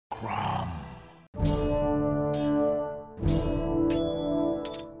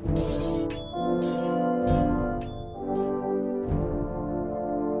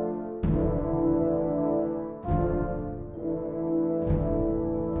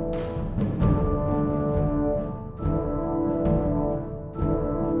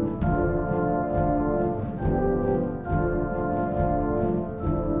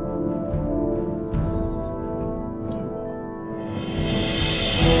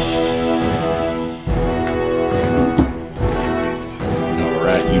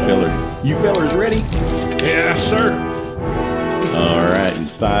You fellers ready? Yeah, sir. All right, in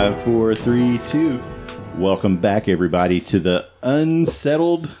 5, 4, 3, 2. Welcome back, everybody, to the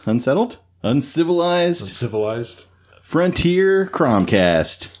uncivilized Frontier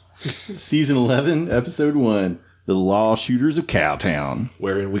Cromcast, Season 11, Episode 1, The Law Shooters of Cowtown.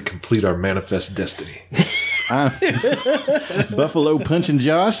 Wherein we complete our manifest destiny. I'm Buffalo Punchin'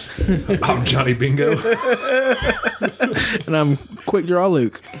 Josh. I'm Johnny Bingo. And I'm Quick Draw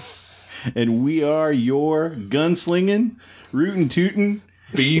Luke. And we are your gunslinging, rootin' tootin',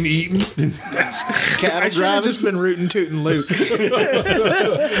 Bean eating. cattle I should have driving just been rooting tootin' Luke.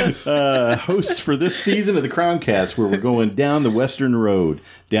 hosts for this season of the Cromcast, where we're going down the Western Road,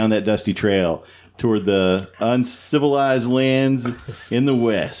 down that dusty trail, toward the uncivilized lands in the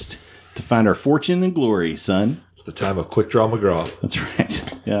West, to find our fortune and glory, son. It's the time of Quick Draw McGraw. That's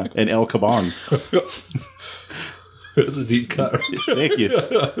right. Yeah, and El Kabong. It's a deep cut. Thank you.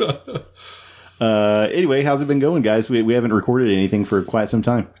 Anyway, how's it been going, guys? We haven't recorded anything for quite some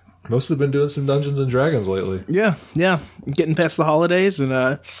time. Mostly been doing some Dungeons and Dragons lately. Yeah. Getting past the holidays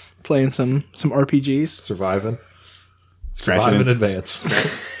and playing some RPGs. Surviving Scratching in advance.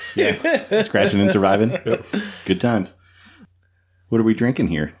 Yeah, scratching and surviving. Yep. Good times. What are we drinking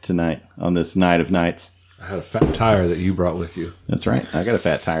here tonight on this night of nights? I had a fat tire that you brought with you. That's right. I got a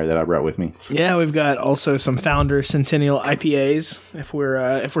fat tire that I brought with me. Yeah, we've got also some Founder Centennial IPAs if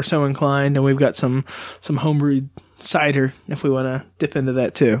we're so inclined, and we've got some homebrewed cider if we want to dip into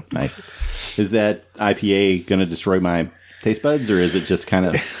that too. Nice. Is that IPA going to destroy my taste buds, or is it just kind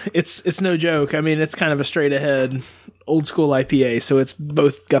of... It's no joke. I mean, it's kind of a straight ahead old school IPA, so it's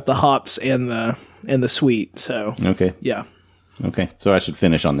both got the hops and the sweet. So Okay. yeah. Okay. So I should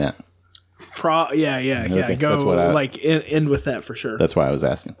finish on that. Yeah. Okay, Go that's what end with that for sure. That's why I was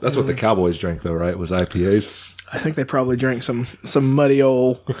asking. That's what the Cowboys drank, though, right? Was IPAs. I think they probably drank some muddy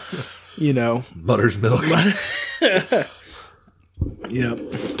old, Mutter's milk. Yep.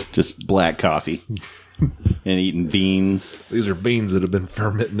 Just black coffee and eating beans These are beans that have been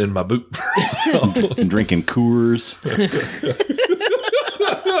fermenting in my boot. and drinking Coors.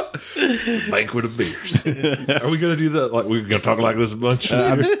 Banquet of beers. Are we going to do that? Like, we're going to talk like this a bunch?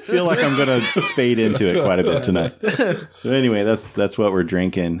 I feel like I'm going to fade into it quite a bit tonight. So anyway, that's what we're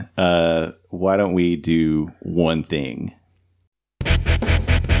drinking. Why don't we do one thing?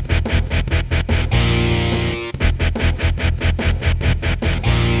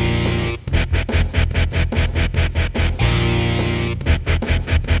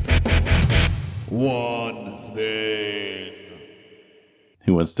 One thing.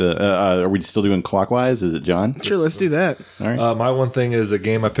 Who wants to... are we still doing clockwise? Is it John? Sure, let's do that. All right. My one thing is a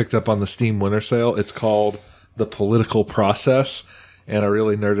game I picked up on the Steam Winter Sale. It's called The Political Process, and I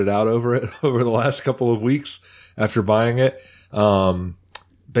really nerded out over it over the last couple of weeks after buying it.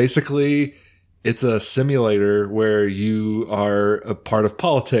 Basically, it's a simulator where you are a part of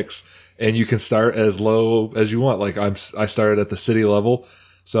politics, and you can start as low as you want. Like I started at the city level,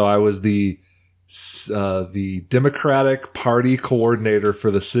 so I was the Democratic Party coordinator for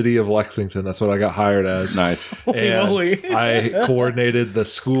the city of Lexington. That's what I got hired as. Nice. And I coordinated the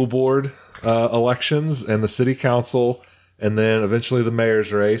school board elections and the city council, and then eventually the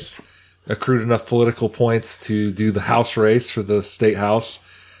mayor's race. Accrued enough political points to do the house race for the state house.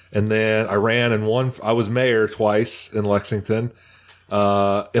 And then I ran and won. I was mayor twice in Lexington.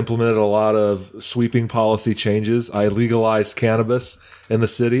 Implemented a lot of sweeping policy changes. I legalized cannabis in the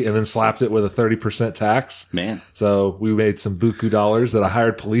city and then slapped it with a 30% tax. Man. So we made some buku dollars that I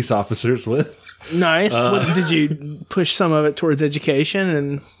hired police officers with. Nice. Did you push some of it towards education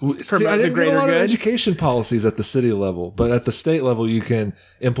and promote I the didn't get a greater lot of good? education policies at the city level, but at the state level, you can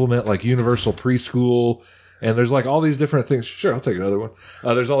implement like universal preschool, and there's like all these different things. Sure, I'll take another one.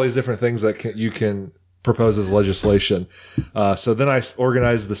 There's all these different things that you can propose as legislation. So then I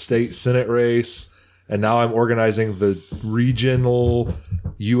organized the state Senate race, and now I'm organizing the regional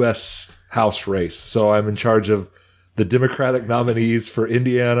U.S. House race. So I'm in charge of the Democratic nominees for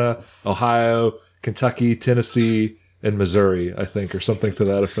Indiana, Ohio, Kentucky, Tennessee, and Missouri, I think, or something to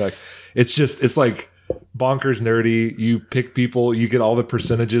that effect. It's like bonkers nerdy. You pick people, you get all the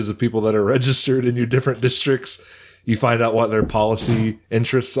percentages of people that are registered in your different districts. You find out what their policy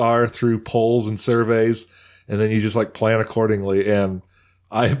interests are through polls and surveys, and then you just like plan accordingly. And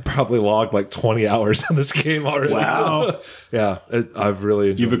I probably logged like 20 hours on this game already. Wow. Yeah, I've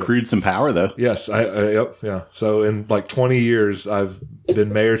really enjoyed You've it. accrued some power, though. Yes, yep, yeah. So in like 20 years, I've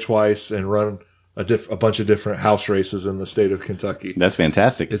been mayor twice and run a bunch of different house races in the state of Kentucky. That's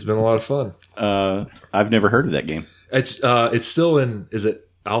fantastic. It's been a lot of fun. I've never heard of that game. It's still in, is it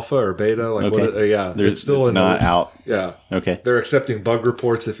alpha or beta. Like Okay. yeah, it's still not out. Yeah. Okay. They're accepting bug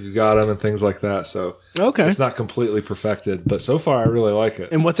reports if you've got them and things like that. So Okay. it's not completely perfected, but so far I really like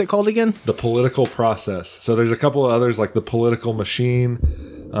it. And what's it called again? The Political Process. So there's a couple of others like The Political Machine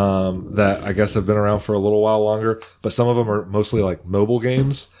that I guess have been around for a little while longer, but some of them are mostly like mobile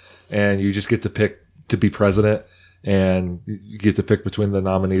games, and you just get to pick to be president, and you get to pick between the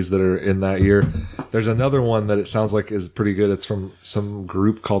nominees that are in that year. There's another one that it sounds like is pretty good. It's from some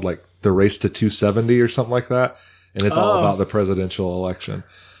group called like The Race to 270 or something like that, and it's all about the presidential election.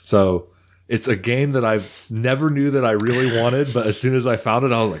 So it's a game that I never knew that I really wanted, but as soon as I found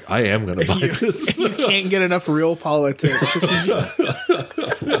it, I was like, I am going to buy this. You can't get enough real politics.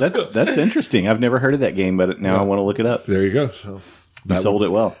 That's interesting. I've never heard of that game, but now I want to look it up. There you go. So You sold it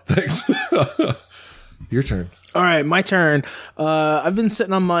well. Thanks. Your turn. All right, my turn. I've been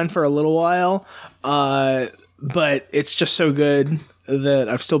sitting on mine for a little while, but it's just so good that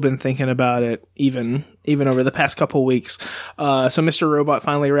I've still been thinking about it even over the past couple weeks. So Mr. Robot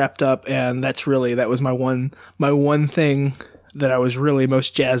finally wrapped up, and that was my one thing that I was really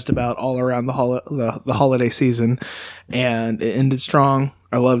most jazzed about all around the holiday season, and it ended strong.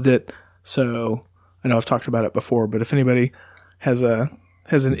 I loved it. So I know I've talked about it before, but if anybody has an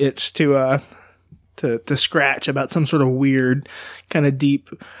itch to scratch about some sort of weird kind of deep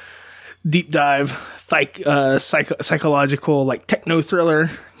dive psychological like techno thriller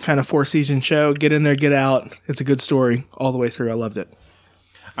kind of 4-season show, get in there, get out. It's a good story all the way through. I loved it.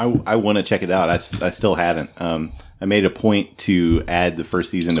 I want to check it out. I still haven't. I made a point to add the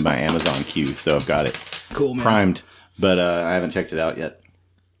first season to my Amazon queue, so I've got it Cool, man. primed, but I haven't checked it out yet.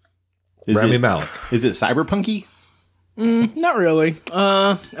 Rami Malek. Is it cyberpunky? Not really.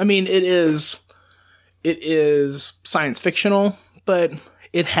 I mean, it is science fictional, but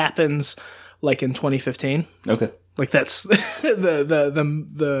it happens like in 2015. Okay. Like that's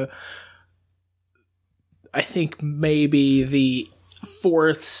the I think maybe the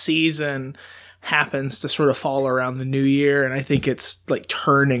fourth season happens to sort of fall around the new year, and I think it's like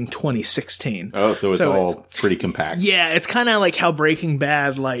turning 2016. Oh, so it's all pretty compact. Yeah, it's kind of like how Breaking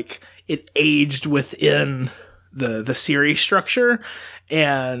Bad, like it aged within the series structure,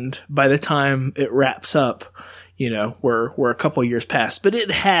 and by the time it wraps up, we're a couple years past, but it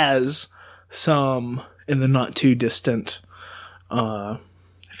has some in the not too distant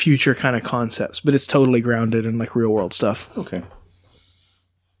future kind of concepts, but it's totally grounded in like real world stuff. Okay.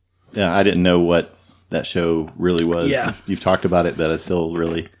 Yeah, I didn't know what that show really was. Yeah. You've talked about it, but I still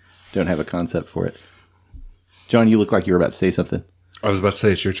really don't have a concept for it. John, you look like you were about to say something. I was about to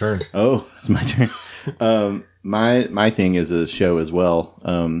say it's your turn. Oh, it's my turn. My thing is a show as well.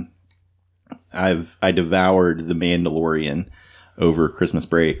 I devoured The Mandalorian over Christmas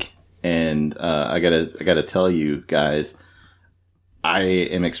break, and I gotta tell you guys, I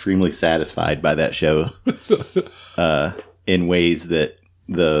am extremely satisfied by that show in ways that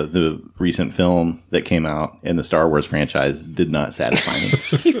the recent film that came out in the Star Wars franchise did not satisfy me.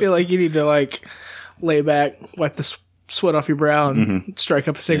 You feel like you need to like lay back, wipe the sweat off your brow, and strike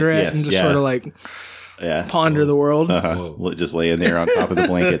up a cigarette and just sort of like ponder the world. Just laying there on top of the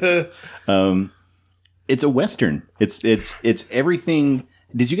blankets. It's a Western. It's everything.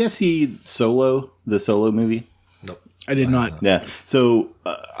 Did you guys see Solo, the Solo movie? Nope. I did not. Yeah. So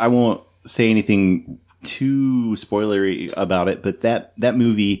I won't say anything too spoilery about it, but that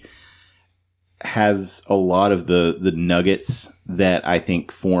movie has a lot of the nuggets that I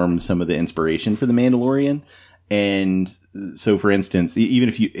think form some of the inspiration for The Mandalorian. And so, for instance, even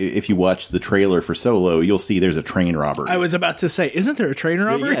if you watch the trailer for Solo, you'll see there's a train robbery. I was about to say, isn't there a train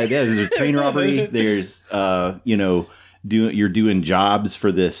robbery? Yeah, there's a train robbery. There's you're doing jobs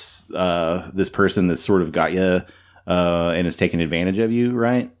for this person that's sort of got you and is taking advantage of you,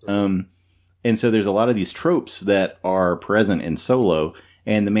 right? And so there's a lot of these tropes that are present in Solo,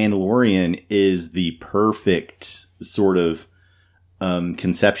 and The Mandalorian is the perfect sort of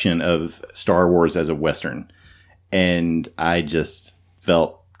conception of Star Wars as a Western. And I just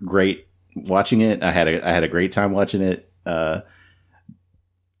felt great watching it. I had a great time watching it.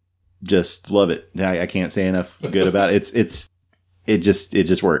 Just love it. I can't say enough good about it. It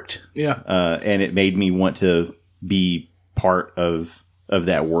just worked. Yeah. And it made me want to be part of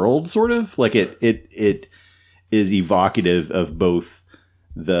that world, sort of. Like it is evocative of both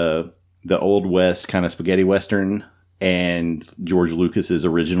the Old West kind of spaghetti Western and George Lucas's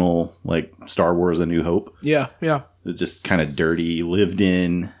original, like, Star Wars: A New Hope. Yeah, yeah. It's just kind of dirty, lived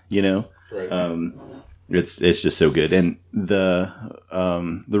in, Right. It's just so good. And the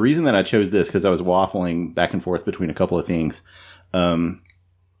reason that I chose this, because I was waffling back and forth between a couple of things.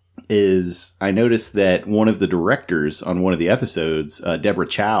 is I noticed that one of the directors on one of the episodes, Deborah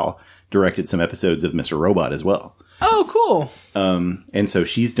Chow, directed some episodes of Mr. Robot as well. Oh, cool. And so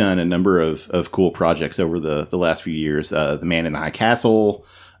she's done a number of cool projects over the last few years. The Man in the High Castle.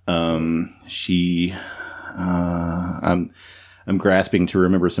 I'm grasping to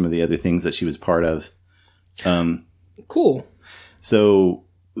remember some of the other things that she was part of. Cool. So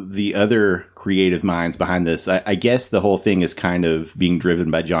the other creative minds behind this, I guess the whole thing is kind of being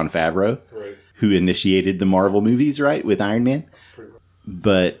driven by Jon Favreau, Right. who initiated the Marvel movies, right, with Iron Man.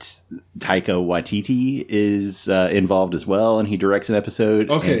 But Taika Waititi is involved as well, and he directs an episode.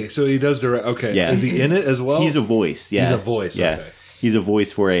 Okay, so he does direct. Okay, Yeah. is he in it as well? He's a voice, yeah. He's a voice, yeah. okay. He's a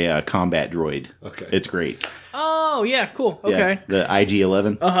voice for a combat droid. Okay. It's great. Oh, yeah, cool. Okay. Yeah, the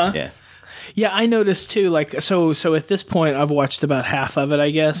IG-11. Uh-huh. Yeah. Yeah, I noticed too, like, so at this point, I've watched about half of it,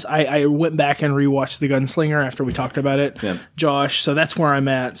 I guess. I went back and rewatched The Gunslinger after we talked about it, Yeah. Josh, so that's where I'm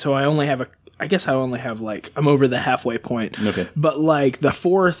at. So I only have I'm over the halfway point. Okay. But, like, the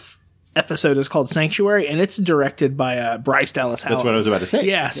fourth episode is called Sanctuary, and it's directed by Bryce Dallas Howard. That's what I was about to say.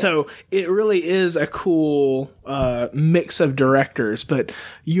 Yeah, so it really is a cool mix of directors. But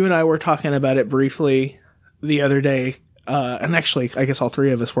you and I were talking about it briefly the other day, and actually, I guess all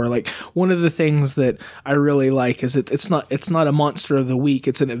three of us were. Like, one of the things that I really like is it's not a monster of the week;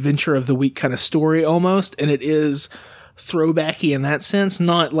 it's an adventure of the week kind of story almost, and it is throwbacky in that sense,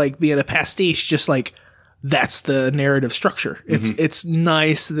 not like being a pastiche, just like that's the narrative structure. It's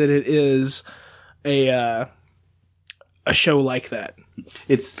nice that it is a show like that.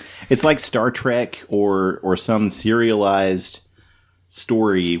 It's like Star Trek or some serialized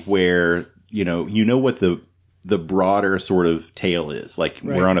story where you know what the broader sort of tale is. Like,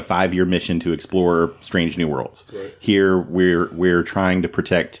 we're on a 5-year mission to explore strange new worlds. Right. Here we're trying to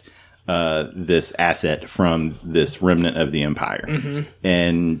protect this asset from this remnant of the empire,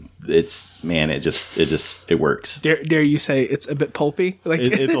 and it works. Dare you say it's a bit pulpy? Like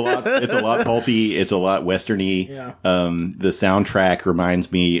It's a lot pulpy. It's a lot westerny. Yeah. The soundtrack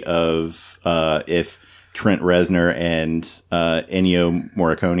reminds me of if Trent Reznor and Ennio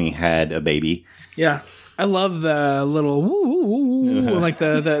Morricone had a baby. Yeah. I love the little woo, like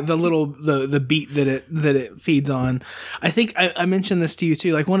the little the beat that it feeds on. I think I mentioned this to you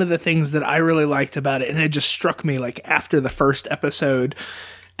too. Like, one of the things that I really liked about it, and it just struck me like after the first episode,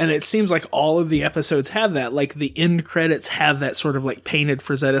 and it seems like all of the episodes have that. Like, the end credits have that sort of like painted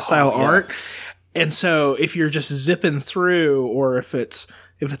Frazetta style art. And so if you're just zipping through, or if it's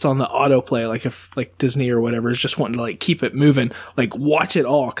on the autoplay, like if like Disney or whatever is just wanting to like keep it moving, like watch it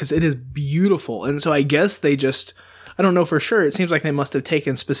all, because it is beautiful. And so I guess they just, I don't know for sure. It seems like they must have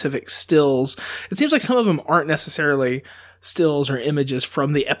taken specific stills. It seems like some of them aren't necessarily stills or images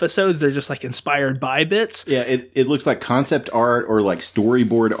from the episodes. They're just like inspired by bits. Yeah, it looks like concept art or like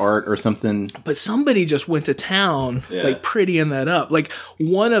storyboard art or something. But somebody just went to town, like prettying that up. Like,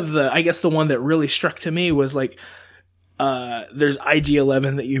 one of I guess the one that really struck to me was like, there's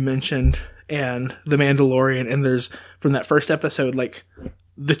IG-11 that you mentioned and The Mandalorian, and there's, from that first episode, like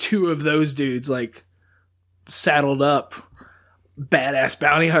the two of those dudes like saddled up badass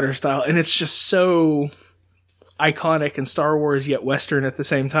bounty hunter style, and it's just so iconic and Star Wars yet Western at the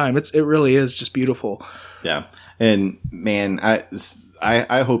same time. It really is just beautiful. Yeah. And man,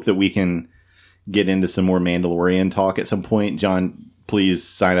 I hope that we can get into some more Mandalorian talk at some point. John, please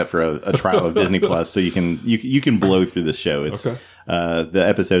sign up for a trial of Disney Plus so you can blow through this show. It's Okay. The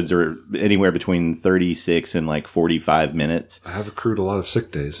episodes are anywhere between 36 and like 45 minutes. I have accrued a lot of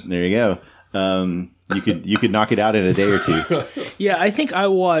sick days. There you go. You could knock it out in a day or two. Yeah, I think I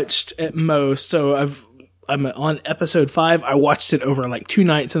watched at most. So I'm on episode 5. I watched it over like 2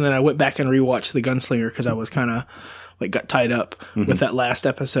 nights, and then I went back and rewatched The Gunslinger because I was kind of like got tied up with that last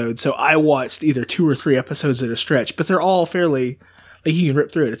episode. So I watched either 2 or 3 episodes at a stretch, but they're all fairly, like, you can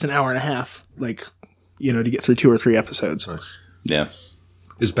rip through it. It's an hour and a half, like, to get through 2 or 3 episodes. Nice. Yeah.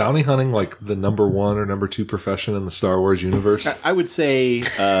 Is bounty hunting like the number 1 or number 2 profession in the Star Wars universe? I would say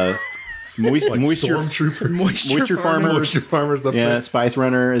moisture Stormtrooper, moisture farmer. moisture farmers. Up Yeah, there. Spice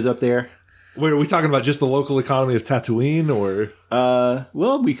Runner is up there. Wait, are we talking about just the local economy of Tatooine, or?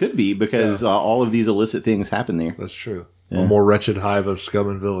 Well, we could be, because all of these illicit things happen there. That's true. A more wretched hive of scum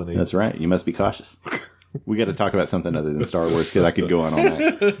and villainy. That's right. You must be cautious. We got to talk about something other than Star Wars, because I could go on all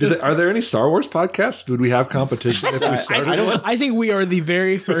night. Are there any Star Wars podcasts? Would we have competition if we started? I think we are the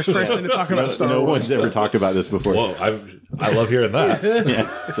very first person to talk about Star No Wars. one's ever talked about this before. Whoa, I love hearing that. Yeah.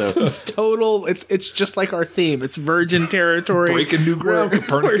 So It's total. It's just like our theme. It's virgin territory. Breaking new ground, We're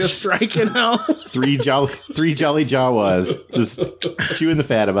Copernicus. striking out. three jolly Jawas just chewing the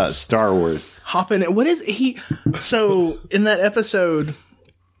fat about Star Wars. Hopping it. What is he? So in that episode,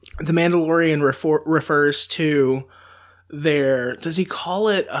 the Mandalorian refers to their, does he call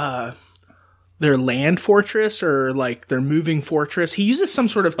it their land fortress or like their moving fortress? He uses some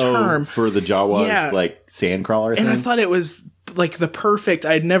sort of term for the Jawas, like sandcrawler thing. And I thought it was like the perfect.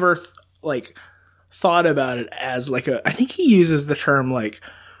 I'd never like thought about it as like I think he uses the term like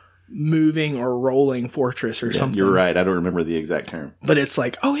moving or rolling fortress or something. You're right. I don't remember the exact term, but it's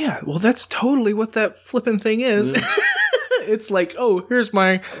like, oh yeah, well that's totally what that flipping thing is. It's like, oh, here's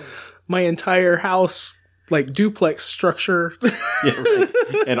my entire house, like duplex structure. Yeah, right.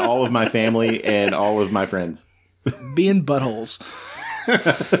 And all of my family and all of my friends being buttholes.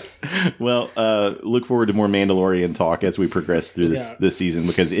 Well, look forward to more Mandalorian talk as we progress through this season,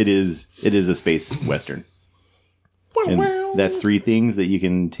 because it is a space western. And that's 3 things that you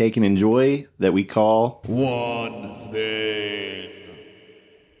can take and enjoy that we call one thing.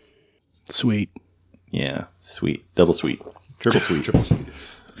 Sweet. Yeah, sweet. Double sweet. Triple sweet. Triple sweet.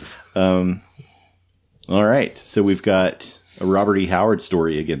 All right. So we've got a Robert E. Howard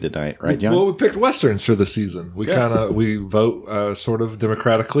story again tonight, right, John? Well, we picked Westerns for the season. We we vote sort of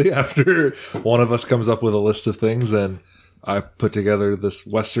democratically after one of us comes up with a list of things, and I put together this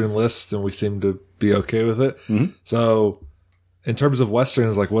Western list, and we seem to be okay with it. Mm-hmm. So in terms of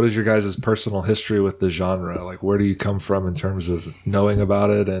Westerns, like, what is your guys' personal history with the genre? Like, where do you come from in terms of knowing about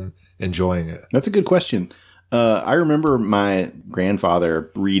it and enjoying it? That's a good question. I remember my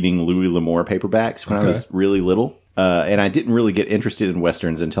grandfather reading Louis L'Amour paperbacks when I was really little. And I didn't really get interested in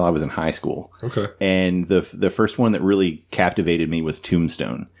Westerns until I was in high school. Okay. And the first one that really captivated me was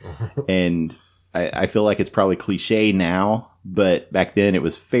Tombstone. And I feel like it's probably cliche now, but back then it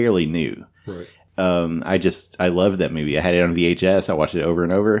was fairly new. Right. I loved that movie. I had it on VHS. I watched it over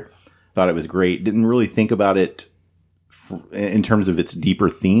and over. Thought it was great. Didn't really think about it in terms of its deeper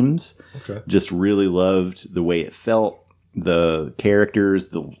themes. Okay. Just really loved the way it felt, the characters,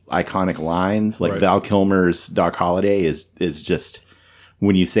 the iconic lines. Like Val Kilmer's Doc Holliday is just,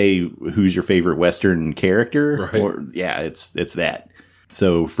 when you say who's your favorite Western character, it's that.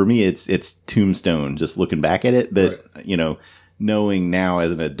 So for me, it's Tombstone, just looking back at it. But, knowing now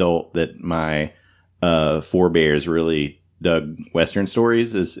as an adult that my forebears really dug Western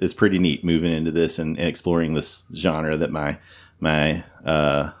stories is pretty neat, moving into this and exploring this genre that my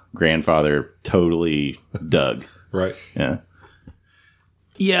grandfather totally dug. Right. Yeah.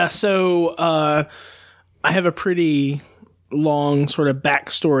 Yeah. So I have a pretty long sort of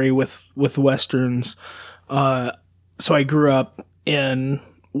backstory with Westerns. So I grew up in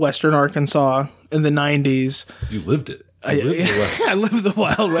Western Arkansas in the 90s. You lived it. I lived the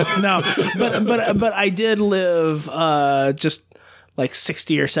Wild West now, but I did live just like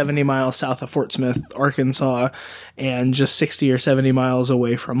 60 or 70 miles south of Fort Smith, Arkansas, and just 60 or 70 miles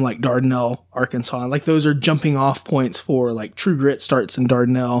away from like Dardanelle, Arkansas. Like those are jumping off points for like True Grit starts in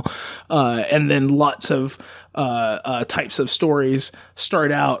Dardanelle, and then lots of types of stories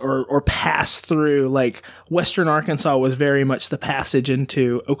start out or pass through. Like Western Arkansas was very much the passage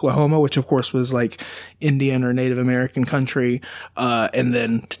into Oklahoma, which of course was like Indian or Native American country, and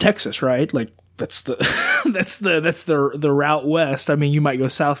then to Texas, right? Like that's the that's the route west. I mean, you might go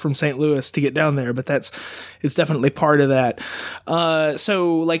south from St. Louis to get down there, but it's definitely part of that.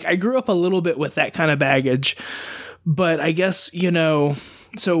 So like I grew up a little bit with that kind of baggage, but I guess,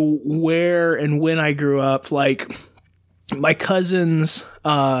 so where and when I grew up, like my cousins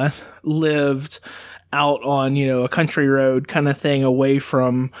lived out on, a country road kind of thing, away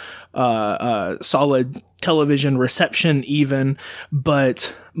from solid television reception even,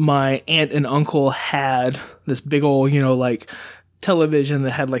 but my aunt and uncle had this big old, like television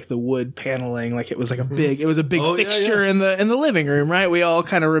that had like the wood paneling, like it was like a big fixture in the living room, right? We all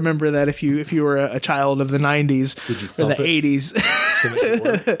kind of remember that if you were a child of the 90s or the 80s.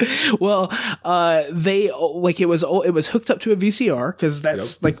 Well, they like it was hooked up to a VCR, because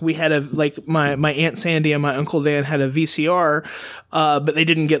that's like we had my Aunt Sandy and my Uncle Dan had a VCR, but they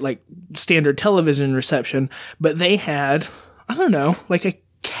didn't get like standard television reception, but they had, I don't know, like a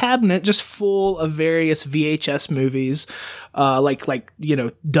cabinet just full of various VHS movies,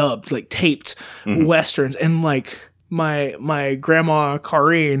 dubbed, like taped Westerns. And like my grandma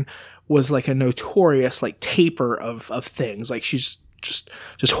Carine was like a notorious like taper of things. Like she's just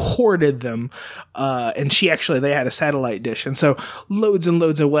hoarded them. And they had a satellite dish. And so loads and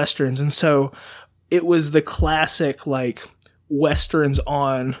loads of Westerns. And so it was the classic like Westerns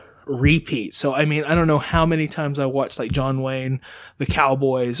on repeat. So I mean, I don't know how many times I watched like John Wayne, The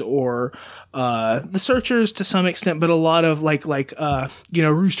Cowboys, or The Searchers to some extent, but a lot of like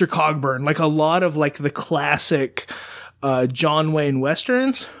Rooster Cogburn, like a lot of like the classic John Wayne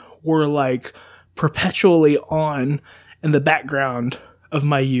Westerns were like perpetually on in the background of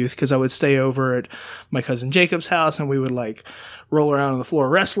my youth, because I would stay over at my cousin Jacob's house and we would like roll around on the floor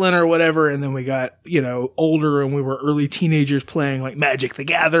wrestling or whatever. And then we got, older and we were early teenagers playing like Magic the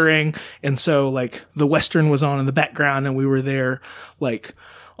Gathering. And so like the Western was on in the background and we were there like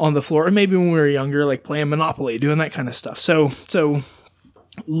on the floor. Or maybe when we were younger, like playing Monopoly, doing that kind of stuff. So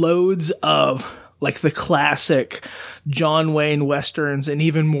loads of like the classic John Wayne Westerns, and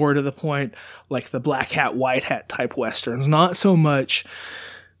even more to the point, like the Black Hat, White Hat type Westerns. Not so much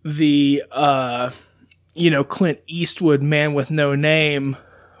the, Clint Eastwood Man with No Name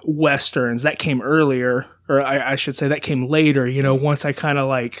Westerns. That came earlier, or I should say that came later, once I kind of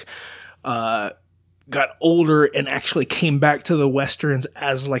like, got older and actually came back to the Westerns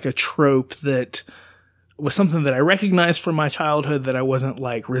as like a trope that was something that I recognized from my childhood that I wasn't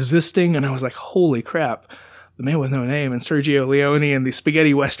like resisting. And I was like, holy crap, The Man with No Name and Sergio Leone and the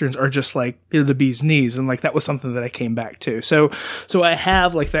spaghetti Westerns are just like, they're the bee's knees. And like, that was something that I came back to. So I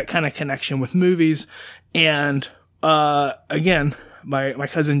have like that kind of connection with movies. And, again, my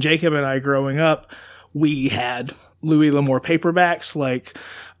cousin Jacob and I growing up, we had Louis L'Amour paperbacks, like,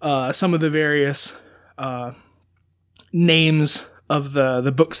 some of the various, names of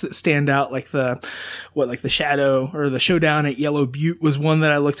the books that stand out, like the Shadow or the Showdown at Yellow Butte was one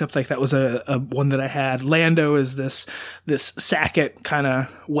that I looked up. Like that was a one that I had. Lando is this Sackett kind of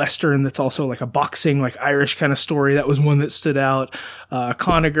Western that's also like a boxing, like Irish kind of story. That was one that stood out.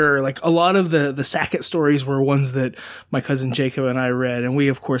 Conager, like a lot of the Sackett stories were ones that my cousin Jacob and I read. And we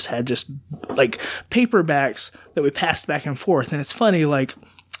of course had just like paperbacks that we passed back and forth. And it's funny, like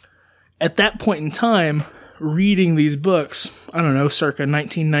at that point in time, reading these books, I don't know, circa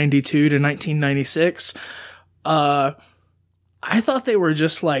 1992 to 1996, I thought they were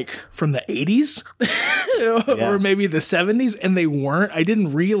just like from the 80s or maybe the 70s, and they weren't. I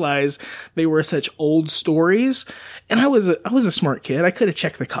didn't realize they were such old stories. And I was a smart kid. I could have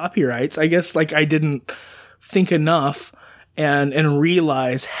checked the copyrights. I guess like I didn't think enough and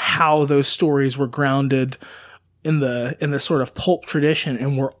realize how those stories were grounded in the sort of pulp tradition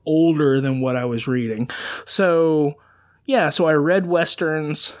and were older than what I was reading. So I read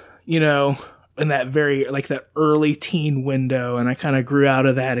Westerns, in that very, like that early teen window, and I kind of grew out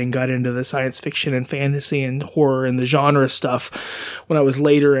of that and got into the science fiction and fantasy and horror and the genre stuff when I was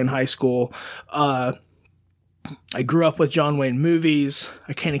later in high school. I grew up with John Wayne movies.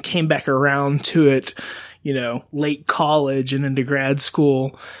 I kind of came back around to it, late college and into grad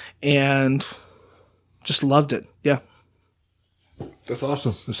school, and just loved it. Yeah. That's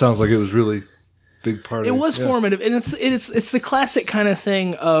awesome. It sounds like it was really big part of it. It was formative. And it's the classic kind of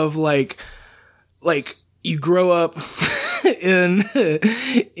thing of like you grow up in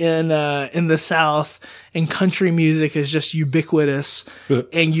the South and country music is just ubiquitous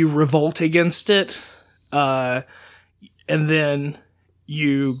and you revolt against it. And then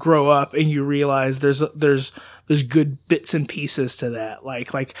you grow up and you realize there's good bits and pieces to that.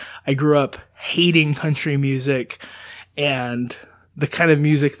 Like I grew up hating country music, and the kind of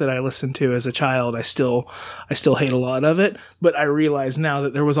music that I listened to as a child, I still hate a lot of it, but I realize now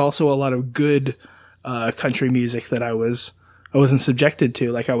that there was also a lot of good, country music that I wasn't subjected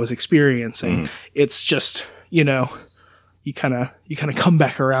to, like I was experiencing. It's just, you kind of come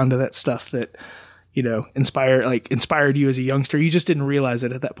back around to that stuff that, inspired you as a youngster. You just didn't realize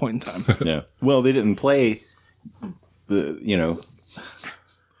it at that point in time. Yeah. Well, they didn't play the,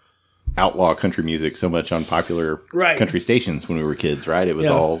 outlaw country music so much on popular country stations when we were kids, right? It was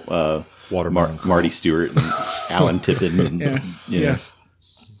all Marty Stewart and Alan Tippin and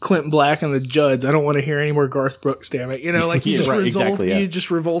Clint Black and the Judds. I don't want to hear any more Garth Brooks, damn it. You You just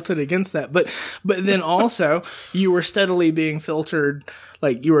revolted against that. But then also you were steadily being filtered,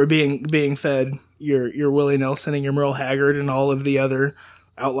 like you were being fed your Willie Nelson and your Merle Haggard and all of the other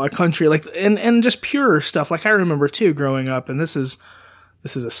outlaw country, like and just pure stuff. Like I remember too growing up, and this is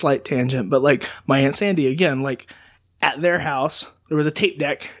a slight tangent, but like my Aunt Sandy, again, like at their house, there was a tape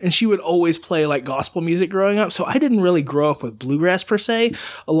deck and she would always play like gospel music growing up. So I didn't really grow up with bluegrass per se.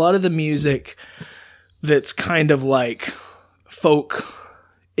 A lot of the music that's kind of like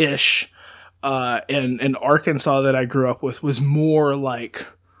folk-ish, in Arkansas that I grew up with was more like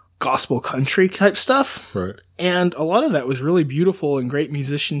gospel country type stuff. Right. And a lot of that was really beautiful and great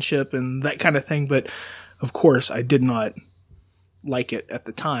musicianship and that kind of thing. But of course I did not like it at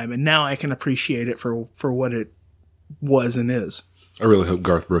the time, and now I can appreciate it for what it was and is. I really hope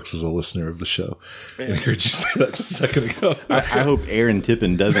Garth Brooks is a listener of the show. I heard you say that just a second ago. I hope Aaron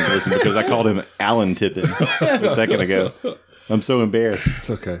Tippin doesn't listen, because I called him Alan Tippin a second ago. I'm so embarrassed. It's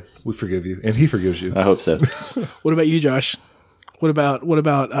okay. We forgive you, and he forgives you. I hope so. What about you, Josh? What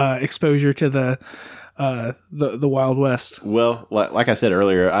about exposure to the the Wild West. Well, like I said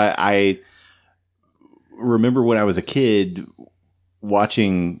earlier, I remember when I was a kid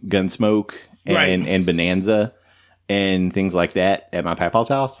watching Gunsmoke and Bonanza and things like that at my papa's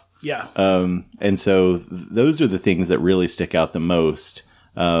house. Yeah. And so those are the things that really stick out the most.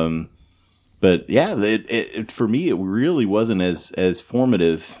 But yeah, it for me, it really wasn't as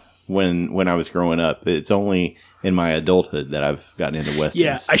formative when I was growing up. It's only in my adulthood that I've gotten into westerns.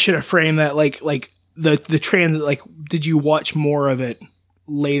 Yeah, I should have framed that like the transit. Like, did you watch more of it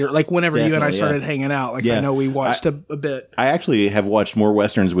later? Like whenever you and I started hanging out. Like I know we watched a bit. I actually have watched more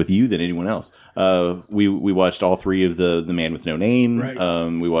westerns with you than anyone else. We watched all three of the Man with No Name. Right.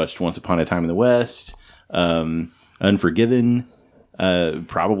 We watched Once Upon a Time in the West. Unforgiven.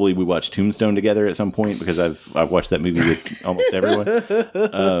 Probably we watched Tombstone together at some point because I've watched that movie with almost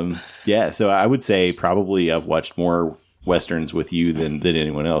everyone. So I would say probably I've watched more westerns with you than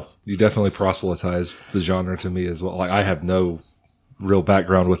anyone else. You definitely proselytized the genre to me as well. Like I have no real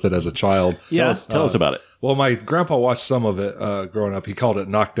background with it as a child. Yeah. Tell us about it. Well, my grandpa watched some of it growing up. He called it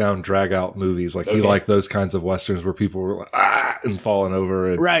knockdown, drag out movies. Like he liked those kinds of westerns where people were like and falling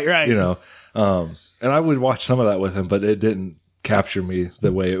over. And, Right. You know, and I would watch some of that with him, but it didn't capture me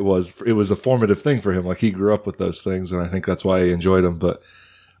the way it was. It was a formative thing for him. Like he grew up with those things, and I think that's why he enjoyed them. But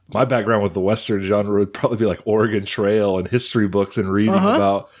my background with the Western genre would probably be like Oregon Trail and history books and reading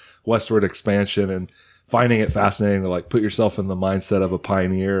about westward expansion and finding it fascinating to like put yourself in the mindset of a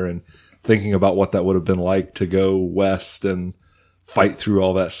pioneer and thinking about what that would have been like to go west and fight through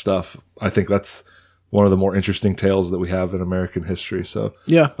all that stuff. I think that's one of the more interesting tales that we have in American history. So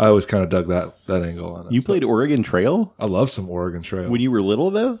Yeah. I always kind of dug that angle on it. You played Oregon Trail I love some Oregon Trail. when you were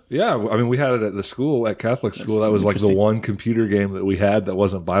little, though? Yeah, I mean, we had it at the school, at Catholic school. That was like the one computer game that we had that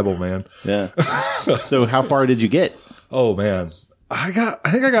wasn't Bible Man. Yeah. So how far did you get? Oh man, I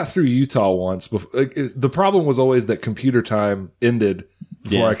think I got through Utah once. The problem was always that computer time ended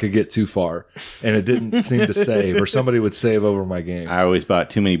before I could get too far, and it didn't seem to save, or somebody would save over my game. I always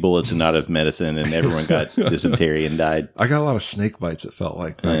bought too many bullets and not enough medicine, and everyone got dysentery and died. I got a lot of snake bites, it felt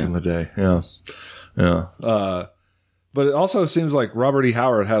like, back in the day. Yeah. But it also seems like Robert E.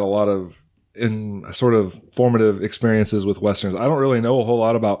 Howard had a lot of sort of formative experiences with Westerns. I don't really know a whole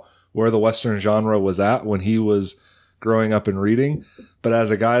lot about where the Western genre was at when he was growing up and reading. But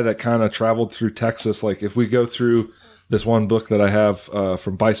as a guy that kind of traveled through Texas, like if we go through this one book that I have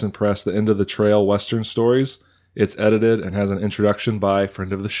from Bison Press, The End of the Trail Western Stories, it's edited and has an introduction by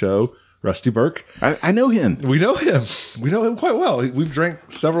friend of the show, Rusty Burke. I know him. We know him. We know him quite well. We've drank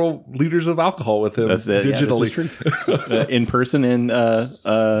several liters of alcohol with him digitally. Yeah, this is true. In person and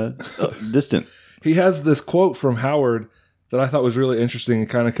distant. He has this quote from Howard that I thought was really interesting and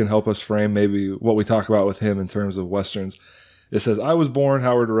kind of can help us frame maybe what we talk about with him in terms of Westerns. It says, I was born,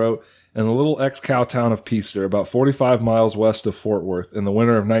 Howard wrote, in the little ex-Cowtown of Peaster, about 45 miles west of Fort Worth, in the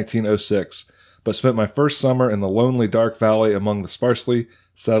winter of 1906, but spent my first summer in the lonely dark valley among the sparsely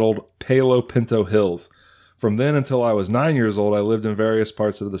settled Palo Pinto Hills. From then until I was 9 years old, I lived in various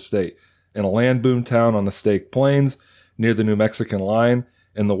parts of the state, in a land boom town on the Stake Plains, near the New Mexican line,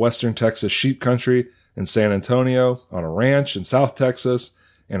 in the western Texas sheep country, in San Antonio, on a ranch in South Texas,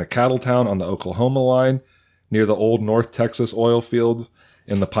 in a cattle town on the Oklahoma line, near the old North Texas oil fields,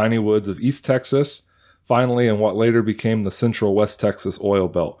 in the piney woods of East Texas, finally in what later became the central West Texas oil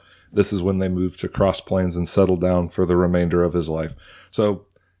belt. This is when they moved to Cross Plains and settled down for the remainder of his life. So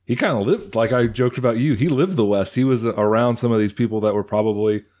he kind of lived, like I joked about you, he lived the West. He was around some of these people that were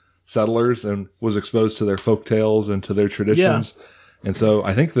probably settlers and was exposed to their folk tales and to their traditions. Yeah. And so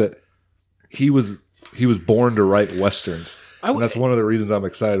I think that he was born to write Westerns. And that's one of the reasons I'm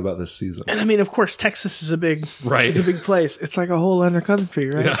excited about this season. And I mean, of course, Texas is a big place. It's like a whole other country,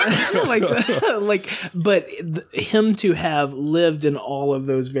 right? Yeah. But him to have lived in all of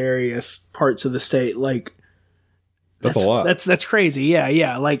those various parts of the state, like that's a lot. That's crazy.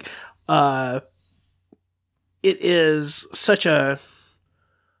 Yeah. Like, it is such a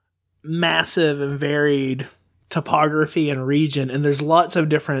massive and varied topography and region, and there's lots of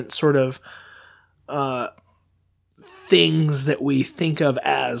different sort of things that we think of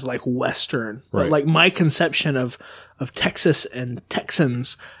as like Western. Right. But like my conception of Texas and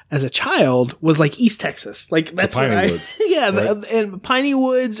Texans as a child was like East Texas. Like that's what Woods, and Piney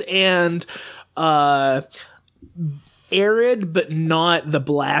Woods and arid, but not the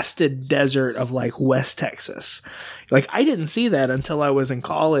blasted desert of like West Texas. Like I didn't see that until I was in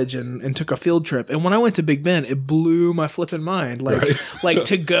college and took a field trip. And when I went to Big Bend, it blew my flipping mind. Like, like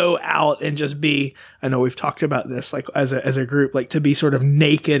to go out and just be, I know we've talked about this, like as a group, like to be sort of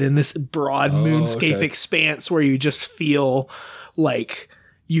naked in this broad moonscape expanse where you just feel like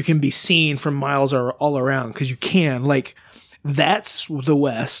you can be seen from miles all around, because you can, like, that's the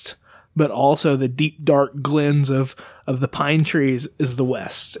West, but also the deep dark glens of the pine trees is the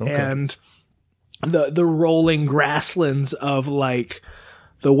West. Okay. And the rolling grasslands of like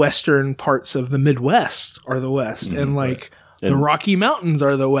the western parts of the Midwest are the West. And like the Rocky Mountains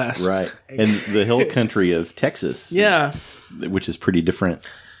are the West. Right. And the hill country of Texas. Yeah. Which is pretty different.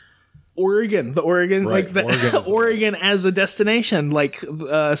 Oregon, Right. like the Oregon as a destination, like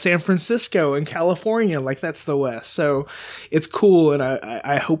San Francisco and California, like that's the West. So it's cool, and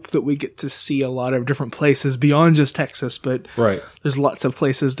I hope that we get to see a lot of different places beyond just Texas. But there's lots of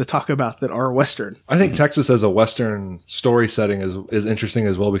places to talk about that are Western. I think Texas as a Western story setting is interesting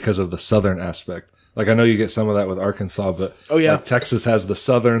as well because of the Southern aspect. Like, I know you get some of that with Arkansas, but like, Texas has the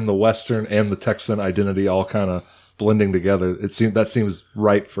Southern, the Western, and the Texan identity all kind of blending together. That seems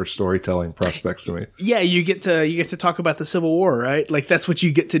right for storytelling prospects to me. Yeah, you get to talk about the Civil War, right? Like, that's what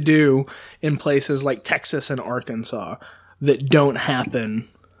you get to do in places like Texas and Arkansas that don't happen,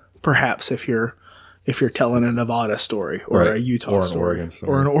 perhaps, if you're telling a Nevada story or a Utah story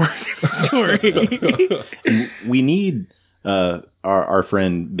or an Oregon story. We need our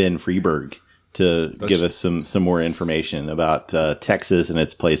friend Ben Freeberg to give us some more information about Texas and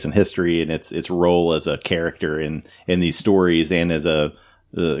its place in history and its role as a character in these stories and as a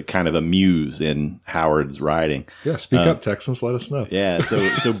kind of a muse in Howard's writing. Yeah, speak up, Texans. Let us know. Yeah,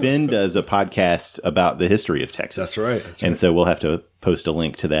 so Ben does a podcast about the history of Texas. That's right. And so we'll have to post a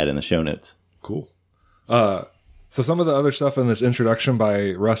link to that in the show notes. Cool. So some of the other stuff in this introduction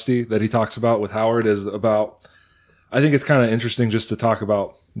by Rusty that he talks about with Howard is about, I think it's kind of interesting just to talk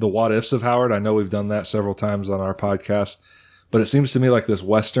about the what ifs of Howard. I know we've done that several times on our podcast, but it seems to me like this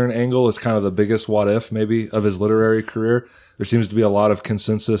Western angle is kind of the biggest what if maybe of his literary career. There seems to be a lot of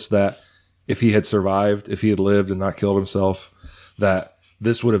consensus that if he had survived, if he had lived and not killed himself, that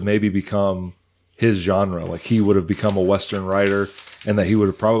this would have maybe become his genre. Like, he would have become a Western writer and that he would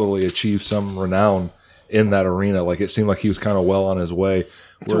have probably achieved some renown in that arena. Like, it seemed like he was kind of well on his way.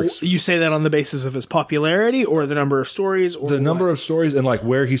 So you say that on the basis of his popularity or the number of stories? Or the number of stories and like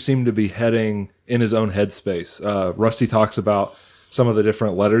where he seemed to be heading in his own headspace. Rusty talks about some of the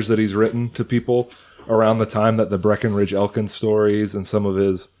different letters that he's written to people around the time that the Breckenridge Elkins stories and some of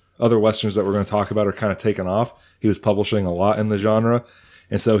his other Westerns that we're going to talk about are kind of taken off. He was publishing a lot in the genre.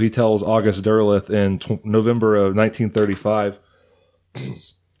 And so he tells August Derleth in November of 1935,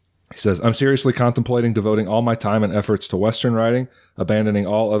 he says, "I'm seriously contemplating devoting all my time and efforts to Western writing, abandoning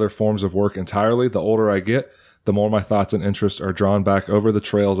all other forms of work entirely. The older I get, the more my thoughts and interests are drawn back over the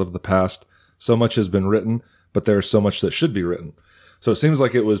trails of the past. So much has been written, but there is so much that should be written." So it seems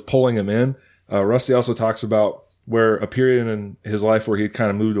like it was pulling him in. Rusty also talks about where a period in his life where he'd kind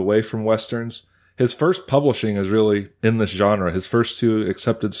of moved away from Westerns. His first publishing is really in this genre. His first two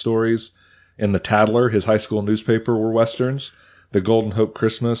accepted stories in the Tattler, his high school newspaper, were Westerns. The Golden Hope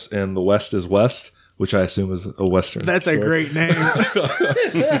Christmas and The West is West, which I assume is a Western. That's a great name.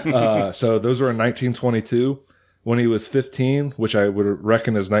 So those were in 1922. When he was 15, which I would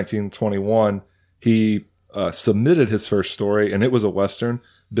reckon is 1921, he submitted his first story, and it was a Western,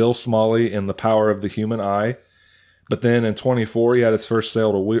 Bill Smalley and the Power of the Human Eye. But then in 24, he had his first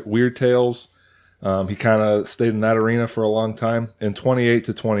sale to Weird Tales. He kind of stayed in that arena for a long time. In 28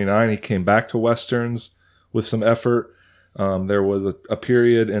 to 29, he came back to Westerns with some effort. There was a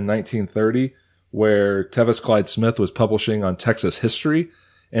period in 1930 where Tevis Clyde Smith was publishing on Texas history.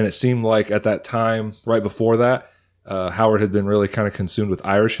 And it seemed like at that time, right before that, Howard had been really kind of consumed with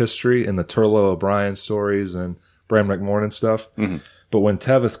Irish history and the Turlough O'Brien stories and Bram McMornan stuff. Mm-hmm. But when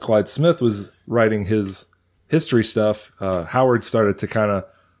Tevis Clyde Smith was writing his history stuff, Howard started to kind of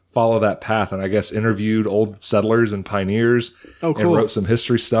follow that path and I guess interviewed old settlers and pioneers and wrote some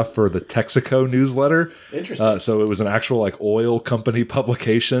history stuff for the Texaco newsletter. Interesting. So it was an actual like oil company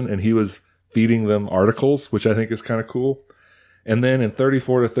publication and he was feeding them articles, which I think is kind of cool. And then in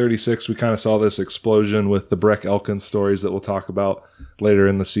 34 to 36, we kind of saw this explosion with the Breck Elkins stories that we'll talk about later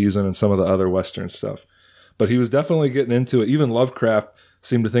in the season and some of the other Western stuff. But he was definitely getting into it. Even Lovecraft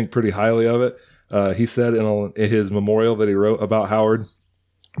seemed to think pretty highly of it. He said in his memorial that he wrote about Howard,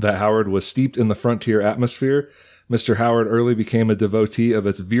 that Howard was steeped in the frontier atmosphere. Mr. Howard early became a devotee of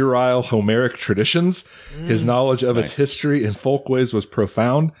its virile Homeric traditions. His knowledge of its history and folkways was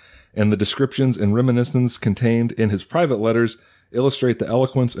profound, and the descriptions and reminiscences contained in his private letters illustrate the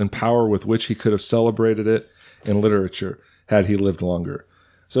eloquence and power with which he could have celebrated it in literature had he lived longer.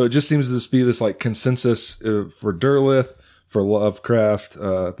 So it just seems to be this like consensus for Derleth, for Lovecraft,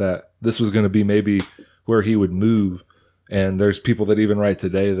 that this was going to be maybe where he would move. And there's people that even write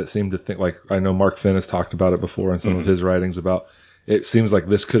today that seem to think, like I know Mark Finn has talked about it before in some of his writings about it seems like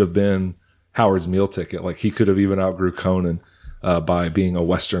this could have been Howard's meal ticket. Like he could have even outgrew Conan by being a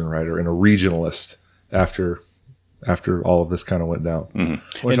Western writer and a regionalist after all of this kind of went down,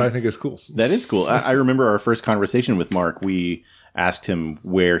 which I think is cool. That is cool. I remember our first conversation with Mark. We asked him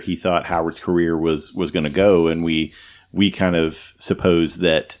where he thought Howard's career was going to go, and we kind of supposed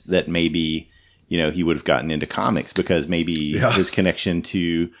that maybe he would have gotten into comics because maybe his connection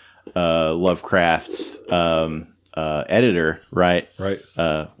to Lovecraft's editor, right? Right.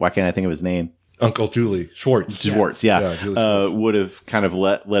 Why can't I think of his name? Uncle Julie Schwartz. Schwartz, yeah. Julie Schwartz. Would have kind of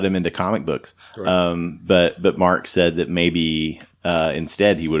let him into comic books. Right. But Mark said that maybe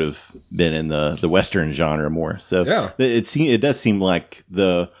instead he would have been in the Western genre more. So it does seem like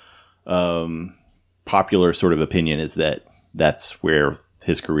the popular sort of opinion is that that's where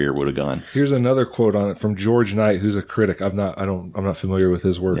his career would have gone. Here's another quote on it from George Knight, who's a critic. I'm not familiar with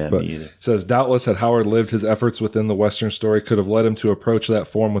his work, but it says, "Doubtless had Howard lived, his efforts within the Western story could have led him to approach that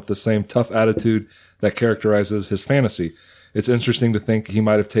form with the same tough attitude that characterizes his fantasy. It's interesting to think he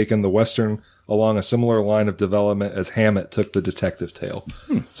might have taken the Western along a similar line of development as Hammett took the detective tale."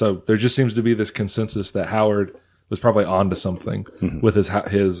 So there just seems to be this consensus that Howard was probably onto something with his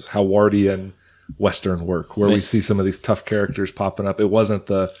Howardian Western work, where we see some of these tough characters popping up. It wasn't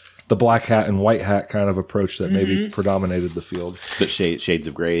the black hat and white hat kind of approach that maybe predominated the field, but shades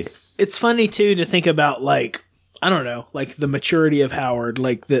of gray. It's funny too to think about, like, I don't know, like the maturity of Howard,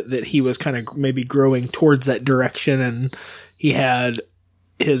 like that he was kind of maybe growing towards that direction, and he had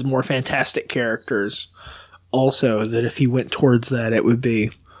his more fantastic characters also, that if he went towards that, it would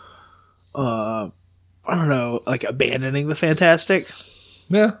be I don't know, like abandoning the fantastic.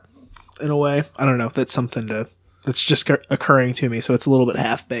 Yeah. In a way, I don't know if that's something that's just occurring to me, so it's a little bit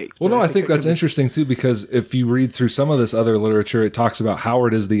half baked. Well, no, I think that's interesting too, because if you read through some of this other literature, it talks about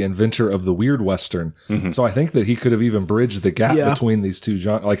Howard as the inventor of the weird Western. So I think that he could have even bridged the gap between these two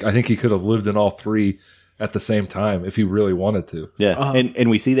genres. Like, I think he could have lived in all three at the same time if he really wanted to. Yeah, and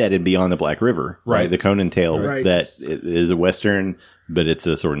we see that in Beyond the Black River, right? The Conan tale that is a Western, but it's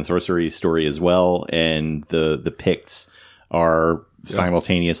a sword and sorcery story as well, and the Picts are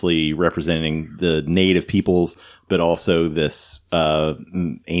simultaneously representing the native peoples, but also this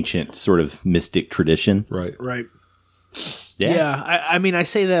ancient sort of mystic tradition. Right. Yeah. I mean, I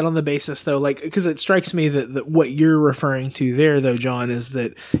say that on the basis, though, like, because it strikes me that what you're referring to there, though, John, is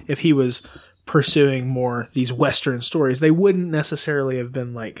that if he was pursuing more these Western stories, they wouldn't necessarily have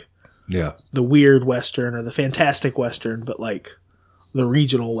been like the weird Western or the fantastic Western, but like the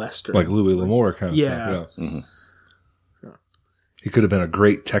regional Western. Like Louis L'Amour kind of stuff. Yeah. He could have been a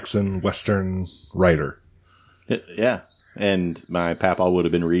great Texan Western writer. Yeah. And my papa would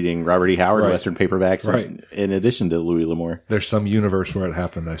have been reading Robert E. Howard Western paperbacks in addition to Louis L'Amour. There's some universe where it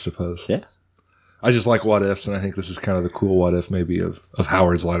happened, I suppose. Yeah. I just like what ifs, and I think this is kind of the cool what if maybe of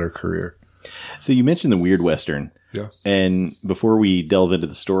Howard's latter career. So you mentioned the weird Western. Yeah. And before we delve into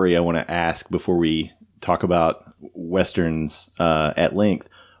the story, I want to ask, before we talk about Westerns at length,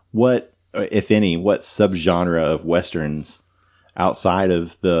 what, if any, what subgenre of Westerns outside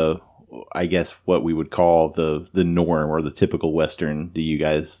of the, I guess, what we would call the norm or the typical Western do you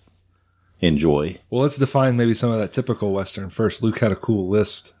guys enjoy? Well, let's define maybe some of that typical Western first. Luke had a cool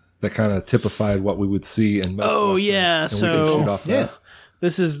list that kind of typified what we would see in most Westerns. Yeah. And So we can shoot off that.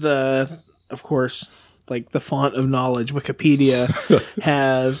 This is of course, like the font of knowledge. Wikipedia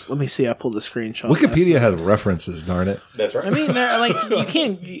has, let me see, I pulled the screenshot. Wikipedia has references, darn it. That's right. I mean, they're like, you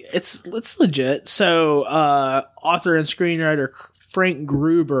can't, it's legit. So, author and screenwriter Frank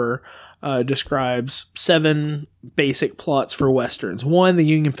Gruber describes 7 basic plots for Westerns. 1, the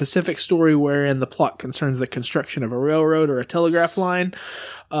Union Pacific story, wherein the plot concerns the construction of a railroad or a telegraph line.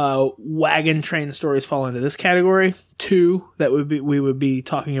 Wagon train stories fall into this category. 2, we would be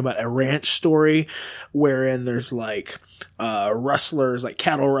talking about a ranch story, wherein there's like rustlers, like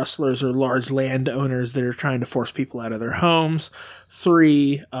cattle rustlers or large landowners that are trying to force people out of their homes.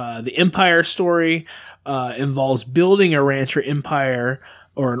 3, the Empire story involves building a ranch or empire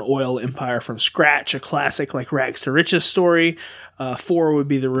or an oil empire from scratch, a classic like rags to riches story. 4 would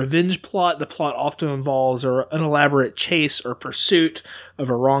be the revenge plot. The plot often involves an elaborate chase or pursuit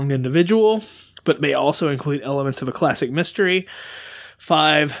of a wronged individual, but may also include elements of a classic mystery.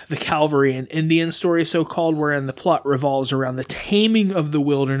 5, the cavalry and Indian story, so-called, wherein the plot revolves around the taming of the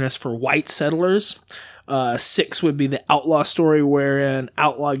wilderness for white settlers. 6 would be the outlaw story, wherein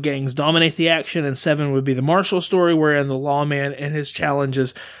outlaw gangs dominate the action. And 7 would be the martial story, wherein the lawman and his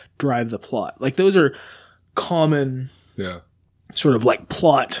challenges drive the plot. Like, those are common sort of like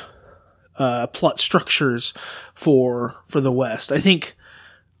plot structures for the West. I think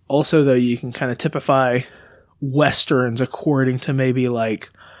also, though, you can kind of typify westerns according to maybe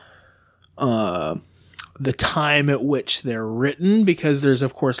like the time at which they're written, because there's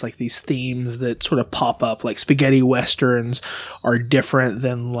of course like these themes that sort of pop up, like spaghetti westerns are different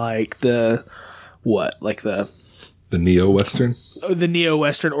than like the neo-western, the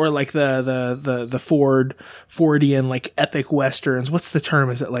neo-western, or like the Fordian like epic westerns. What's the term?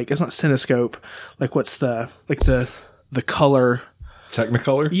 Is it like, it's not cinescope, like what's the color?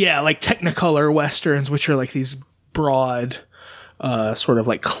 Technicolor? Yeah, like Technicolor westerns, which are like these broad sort of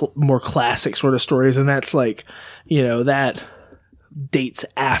like more classic sort of stories, and that's like, you know, that dates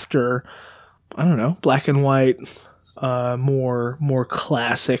after, I don't know, black and white, more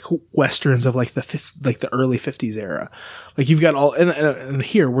classic westerns of like the early 50s era. Like you've got all, and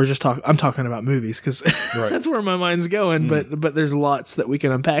here we're just I'm talking about movies because Right. that's where my mind's going. But there's lots that we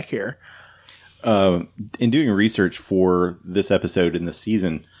can unpack here. In doing research for this episode in this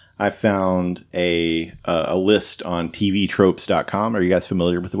season, I found a list on tvtropes.com. Are you guys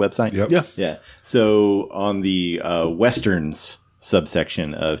familiar with the website? Yep. Yeah. Yeah. So on the Westerns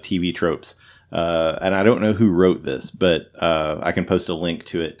subsection of TV tropes, and I don't know who wrote this, but I can post a link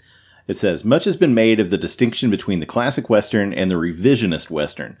to it. It says, much has been made of the distinction between the classic Western and the revisionist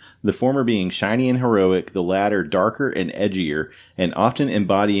Western, the former being shiny and heroic, the latter darker and edgier, and often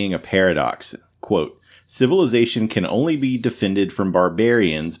embodying a paradox. Quote, civilization can only be defended from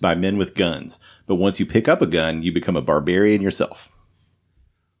barbarians by men with guns, but once you pick up a gun, you become a barbarian yourself.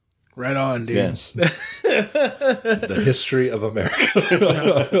 Right on, dude. Yeah. The history of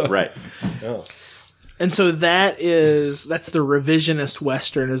America. Right. Oh. And so that's the revisionist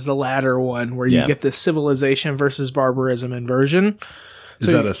Western, is the latter one, where you Yeah. get this civilization versus barbarism inversion. Is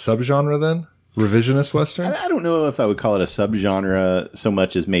that a subgenre then? Revisionist Western? I don't know if I would call it a subgenre so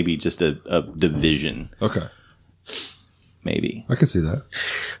much as maybe just a division. Okay. Maybe. I can see that.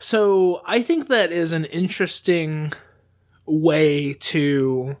 So I think that is an interesting way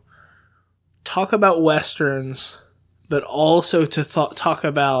to talk about Westerns, but also to talk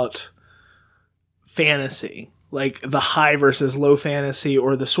about fantasy, like the high versus low fantasy,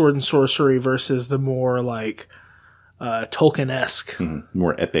 or the sword and sorcery versus the more like Tolkien-esque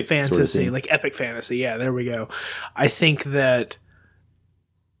More epic fantasy, sort of thing. like epic fantasy. Yeah, there we go. I think that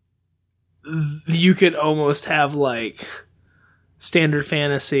you could almost have like standard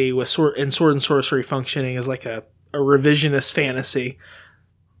fantasy with sword and sorcery functioning as like a revisionist fantasy,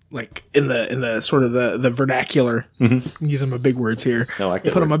 like in the sort of the vernacular. I'm using my big words here. I like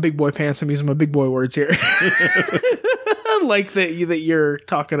that Put on word. my big boy pants. I'm using my big boy words here. Like that you're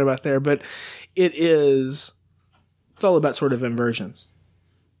talking about there, but it's all about sort of inversions.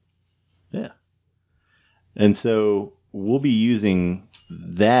 Yeah. And so we'll be using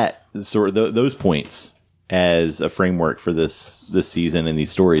that sort of those points as a framework for this season and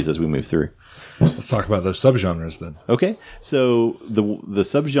these stories as we move through. Let's talk about those subgenres then, Okay. So the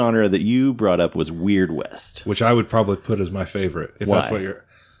subgenre that you brought up was Weird West. which I would probably put as my favorite. If Why? that's what you're.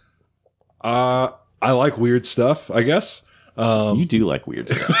 I like weird stuff, I guess. You do like weird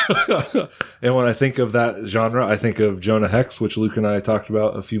stuff. And when I think of that genre, I think of Jonah Hex, which Luke and I talked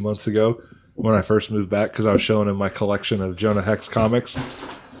about a few months ago when I first moved back, because I was showing him my collection of Jonah Hex comics.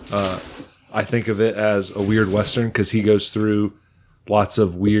 I think of it as a weird Western because he goes through lots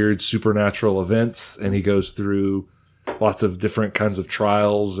of weird supernatural events, and he goes through lots of different kinds of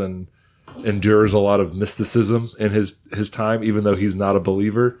trials and endures a lot of mysticism in his time, even though he's not a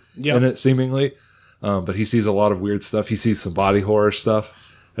believer in it, seemingly. But he sees a lot of weird stuff. He sees some body horror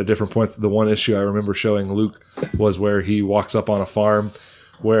stuff at different points. The one issue I remember showing Luke was where he walks up on a farm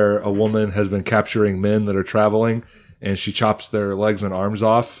where a woman has been capturing men that are traveling, and she chops their legs and arms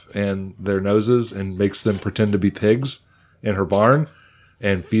off and their noses and makes them pretend to be pigs in her barn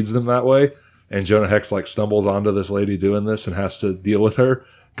and feeds them that way. And Jonah Hex like stumbles onto this lady doing this and has to deal with her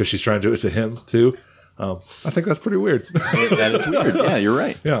because she's trying to do it to him too. I think that's pretty weird. That is weird. Yeah, you're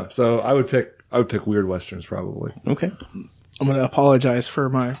right. Yeah, so I would pick weird Westerns probably. Okay. I'm going to apologize for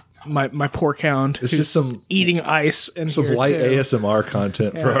my poor count. It's who's just some eating ice and some light ASMR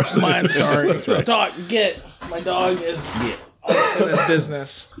content for us. I'm sorry. Dog, my dog is in his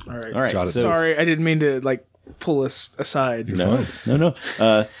business. All right. All right. Got it. So, Sorry, I didn't mean to like pull us aside. no.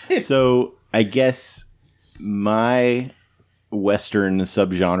 So I guess my Western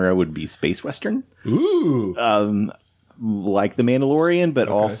subgenre would be space Western. Ooh, Like The Mandalorian, but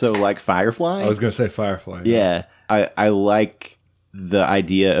also like Firefly. I was gonna say Firefly. Yeah. I like the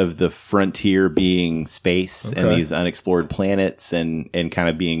idea of the frontier being space and Okay. these unexplored planets and kind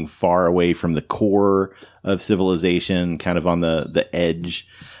of being far away from the core of civilization, kind of on the edge.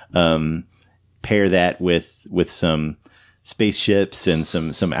 Pair that with some spaceships and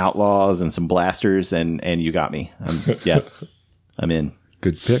some outlaws and some blasters, and you got me. I'm in.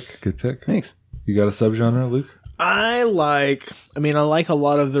 Good pick. Good pick. Thanks. You got a subgenre, Luke? I like a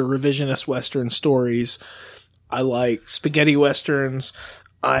lot of the revisionist Western stories. I like spaghetti Westerns.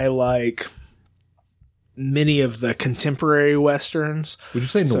 I like many of the contemporary Westerns. Would you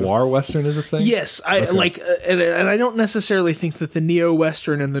say noir Western is a thing? Yes, I like, and I don't necessarily think that the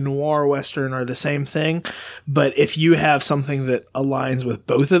neo-Western and the noir Western are the same thing, but if you have something that aligns with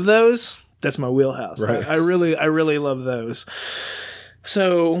both of those, that's my wheelhouse. Right. I really love those.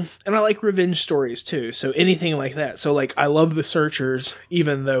 So, and I like revenge stories too. So anything like that. So like, I love The Searchers,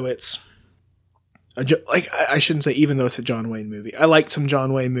 even though it's I shouldn't say even though it's a John Wayne movie. I like some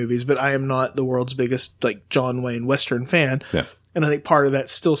John Wayne movies, but I am not the world's biggest like John Wayne Western fan. Yeah. And I think part of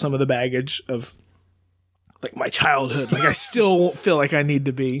that's still some of the baggage of like my childhood. Like I still feel like I need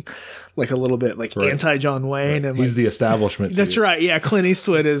to be like a little bit like anti John Wayne, and he's like, the establishment. That's right. Yeah, Clint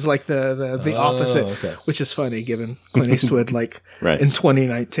Eastwood is like the opposite, which is funny given Clint Eastwood like in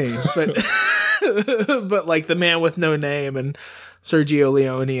 2019. But but like The Man with No Name and Sergio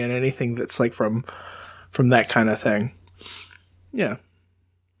Leone and anything that's like from that kind of thing. Yeah.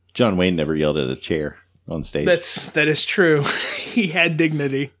 John Wayne never yelled at a chair on stage. That is true. He had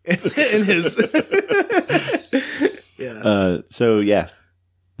dignity in his. Yeah. So yeah,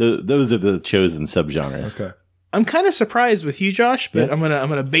 those are the chosen subgenres. Okay. I'm kind of surprised with you, Josh, but I'm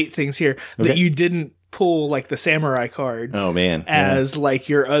gonna bait things here that you didn't pull like the samurai card. Oh man, as like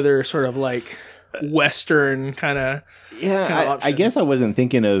your other sort of like Western kind of. Yeah, I guess I wasn't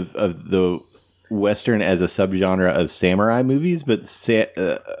thinking of the Western as a subgenre of samurai movies, but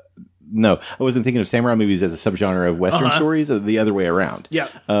no, I wasn't thinking of samurai movies as a subgenre of Western stories, or the other way around. Yeah.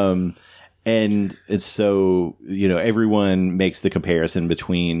 And it's so, everyone makes the comparison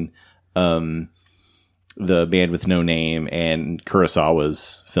between The Man with No Name and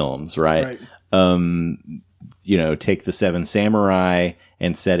Kurosawa's films, right? Take the Seven Samurai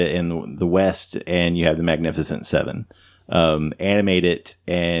and set it in the West, and you have the Magnificent Seven. Animate it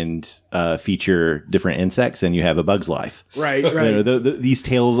and feature different insects, and you have A Bug's Life. Right. These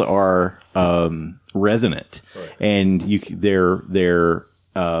tales are resonant, and they're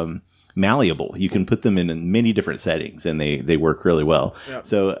malleable. You can put them in many different settings, and they work really well. Yeah.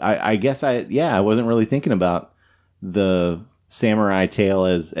 So I guess I wasn't really thinking about the samurai tale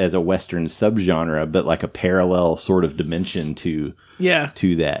as a Western subgenre, but like a parallel sort of dimension to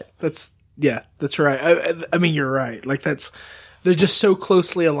that. That's right. I mean, you're right. Like they're just so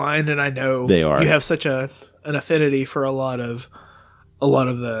closely aligned, and I know they are. You have such an affinity for a lot of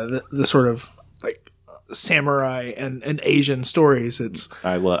the sort of like samurai and Asian stories.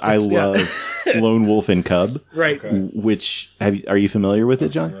 I love Lone Wolf and Cub, right? Okay. Which are you familiar with it,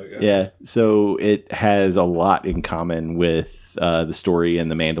 John? Yeah. So it has a lot in common with the story in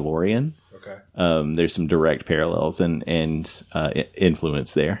The Mandalorian. Okay. There's some direct parallels and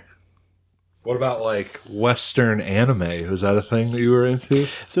influence there. What about like Western anime? Was that a thing that you were into?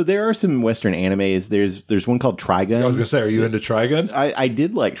 So there are some Western animes. There's one called Trigun. I was gonna say, are you into Trigun? I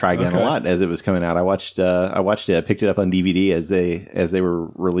did like Trigun a lot as it was coming out. I watched it. I picked it up on DVD as they were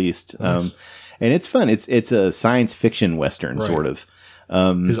released. Nice. And it's fun. It's a science fiction Western sort of.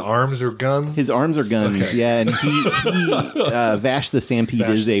 His arms are guns? His arms are guns, okay. Yeah. And he Vash the Stampede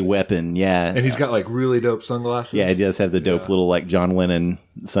is a weapon, yeah. And he's got like really dope sunglasses. Yeah, he does have the dope little like John Lennon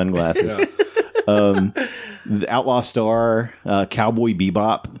sunglasses. The Outlaw Star, Cowboy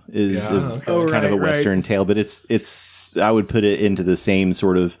Bebop is kind of a Western tale, but it's I would put it into the same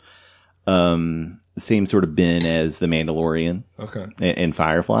sort of bin as The Mandalorian, and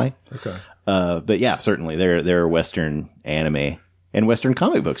Firefly. Okay, but yeah, certainly there are Western anime and Western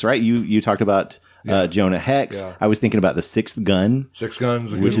comic books, right? You talked about Jonah Hex. Yeah. I was thinking about The Sixth Gun. Six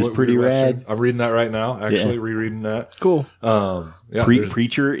Guns, which is pretty rad. I'm reading that right now. Actually, rereading that. Cool.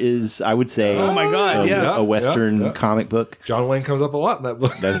 Preacher is, I would say, oh my god, a Western comic book. John Wayne comes up a lot in that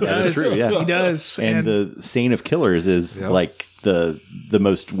book. That is true. Yeah, he does. And the Saint of Killers is like the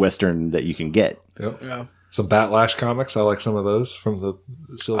most Western that you can get. Yep. Yeah. Some Batlash comics. I like some of those from the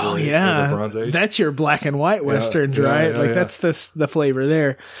Silver Age or the Bronze Age. That's your black and white Westerns, right? That's the flavor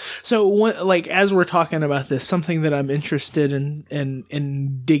there. So, as we're talking about this, something that I'm interested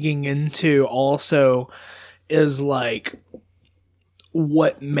in digging into also is like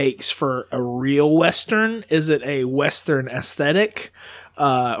what makes for a real Western. Is it a Western aesthetic,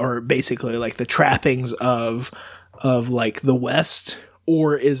 or basically like the trappings of like the West,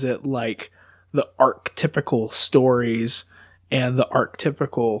 or is it like the archetypical stories and the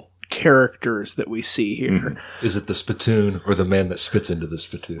archetypical characters that we see here? Is it the spittoon or the man that spits into the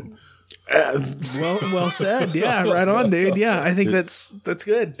spittoon? Well said. Yeah, right on, dude. Yeah, I think that's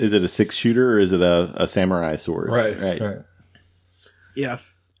good. Is it a 6-shooter or is it a samurai sword? Right. Yeah.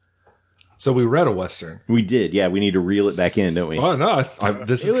 So we read a Western. We did. Yeah, we need to reel it back in, don't we? Oh, no.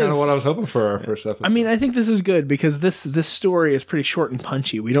 This is kind of what I was hoping for our first episode. I mean, I think this is good because this story is pretty short and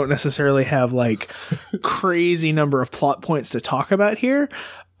punchy. We don't necessarily have like crazy number of plot points to talk about here,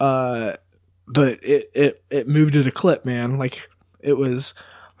 but it moved at a clip, man. Like it was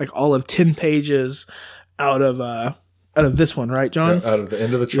like all of 10 pages out of this one, right, John? Out of the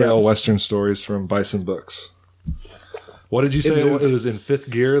End of the Trail Western stories from Bison Books. What did you say? It was in fifth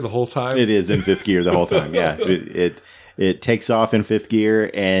gear the whole time? It is in fifth gear the whole time. Yeah. It takes off in fifth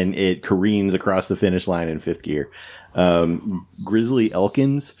gear and it careens across the finish line in fifth gear. Grizzly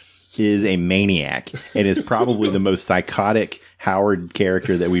Elkins is a maniac and is probably the most psychotic Howard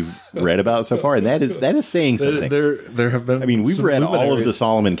character that we've read about so far. And that is saying something. There have been. I mean, we've read all of the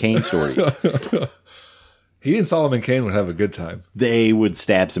Solomon Kane stories. He and Solomon Kane would have a good time. They would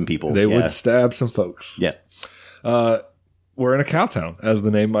stab some people. They would stab some folks. Yeah. We're in a Cowtown, as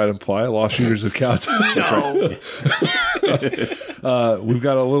the name might imply. Lost Shooters of Cowtown. That's right. We've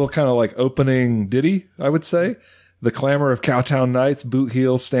got a little kind of like opening ditty, I would say. The clamor of Cowtown nights, boot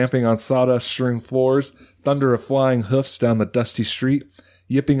heels stamping on sawdust-strewn floors, thunder of flying hoofs down the dusty street,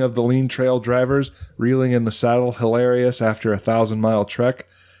 yipping of the lean trail drivers, reeling in the saddle, hilarious after a 1,000-mile trek,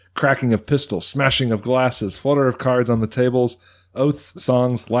 cracking of pistols, smashing of glasses, flutter of cards on the tables, oaths,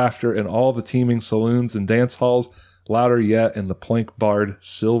 songs, laughter in all the teeming saloons and dance halls, louder yet in the plank-barred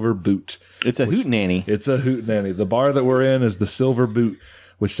Silver Boot. It's a hootenanny. It's a hootenanny. The bar that we're in is the Silver Boot,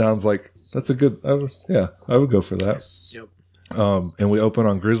 which sounds like that's a good. I would go for that. Yep. And we open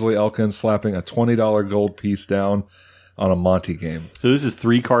on Grizzly Elkins slapping a $20 gold piece down on a Monty game. So this is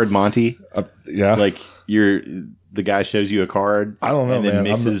 3-card Monty. Yeah. Like the guy shows you a card. I don't know, and then man.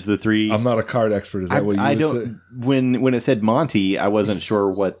 mixes the 3. I'm not a card expert. Is that what you I would don't. say? When it said Monty, I wasn't sure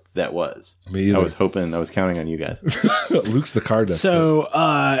what that was. Me either. I was counting on you guys. Luke's the card expert.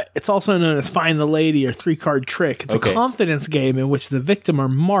 So it's also known as Find the Lady or 3-card trick. It's a confidence game in which the victim or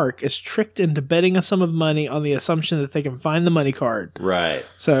mark is tricked into betting a sum of money on the assumption that they can find the money card. Right.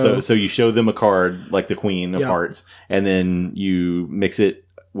 So you show them a card like the Queen of Hearts, and then you mix it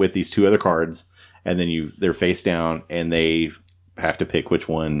with these 2 other cards, and then they're face down, and they have to pick which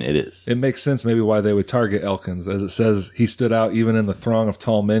one it is. It makes sense maybe why they would target Elkins. As it says, he stood out even in the throng of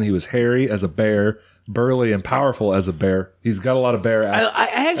tall men. He was hairy as a bear, burly and powerful as a bear. He's got a lot of bear that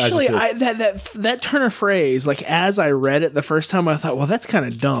turn of phrase, like as I read it the first time, I thought, well, that's kind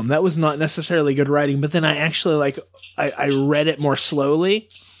of dumb. That was not necessarily good writing. But then I actually I read it more slowly.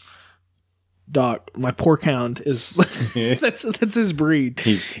 Doc, my pork hound is that's his breed.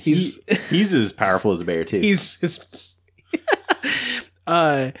 He's as powerful as a bear too.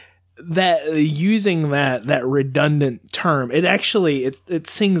 That using that redundant term, it actually it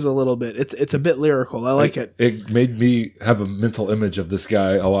sings a little bit. It's a bit lyrical. I like it. It made me have a mental image of this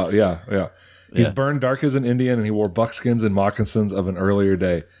guy a lot. Yeah. He's burned dark as an Indian, and he wore buckskins and moccasins of an earlier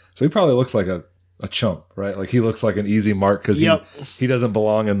day. So he probably looks like a chump, right? Like he looks like an easy mark because he doesn't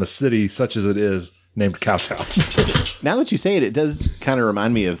belong in the city, such as it is, named Cowtown. Now that you say it, it does kind of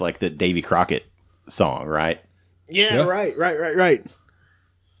remind me of like the Davy Crockett song, right? Yeah. Right.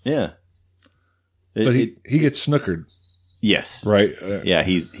 Yeah. But he gets snookered. Yes. Right. Yeah,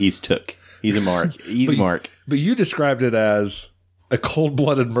 he's took. He's a mark. He's a mark. But you described it as a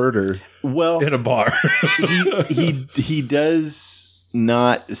cold-blooded murder in a bar. he does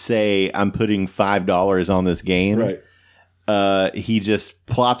not say, I'm putting $5 on this game. Right. He just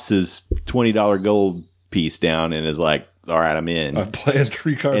plops his $20 gold piece down and is like, all right, I'm in. I'm playing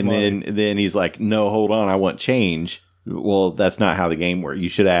 3-card and money. then he's like, no, hold on, I want change. Well, that's not how the game works. You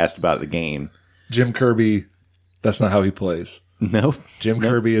should have asked about the game. Jim Kirby, that's not how he plays. No.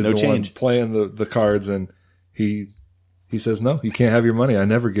 Kirby is the one playing the cards, and he says, no, you can't have your money. I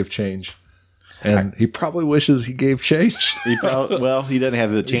never give change. And he probably wishes he gave change. He doesn't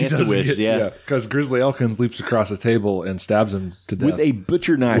have the chance to wish. Because Grizzly Elkins leaps across the table and stabs him to death. With a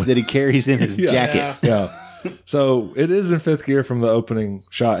butcher knife that he carries in his jacket. Yeah. So it is in 5th gear from the opening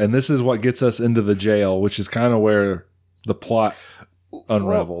shot. And this is what gets us into the jail, which is kind of where the plot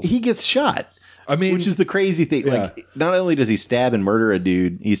unravels. Well, he gets shot. I mean, which is the crazy thing. Yeah. Like, not only does he stab and murder a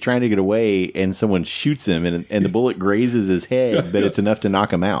dude, he's trying to get away, and someone shoots him, and the bullet grazes his head, but it's enough to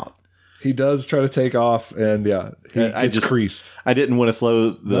knock him out. He does try to take off, and he gets creased. I didn't want to slow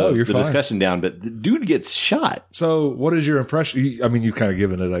the fine. discussion down, but the dude gets shot. So, what is your impression? I mean, you've kind of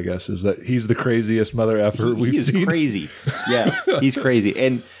given it, I guess, is that he's the craziest mother effer we've seen. He's crazy. Yeah, he's crazy.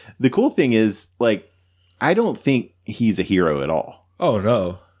 And the cool thing is, like, I don't think he's a hero at all. Oh,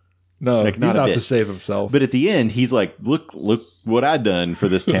 no. No, Like, he's not a out bit. to save himself. But at the end, he's like, look what I done for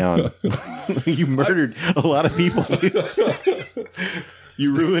this town. You murdered a lot of people.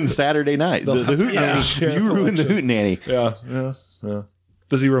 You ruined Saturday night. The Hootenanny. You ruined the Hootenanny. Yeah.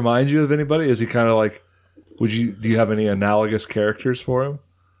 Does he remind you of anybody? Is he kind of like, do you have any analogous characters for him?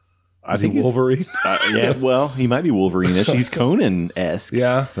 I think he's Wolverine. Yeah, well, he might be Wolverine-ish. He's Conan-esque.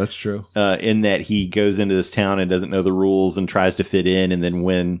 Yeah, that's true. In that he goes into this town and doesn't know the rules and tries to fit in, and then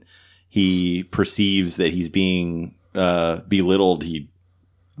when he perceives that he's being belittled, he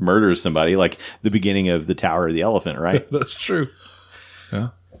murders somebody, like the beginning of the Tower of the Elephant, right? That's true.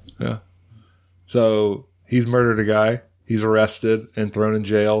 Yeah. So he's murdered a guy. He's arrested and thrown in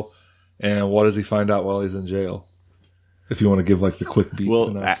jail. And what does he find out while he's in jail? If you want to give like the quick beat.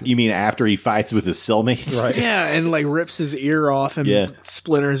 Well, you mean after he fights with his cellmates? Right. Yeah, and like rips his ear off and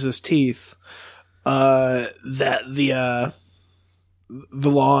splinters his teeth. That the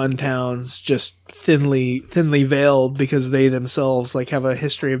law in town's just thinly veiled because they themselves like have a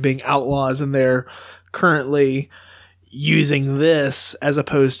history of being outlaws, and they're currently using this as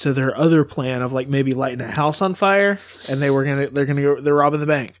opposed to their other plan of like maybe lighting a house on fire, and they're robbing the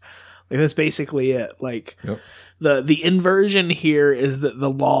bank. Like that's basically it. Like the inversion here is that the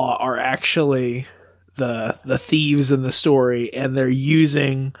law are actually the thieves in the story, and they're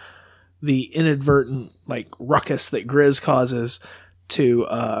using the inadvertent like ruckus that Grizz causes to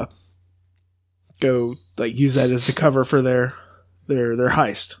go like use that as the cover for their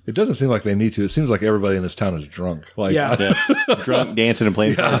heist. It doesn't seem like they need to. It seems like everybody in this town is drunk. Like, Drunk, dancing, and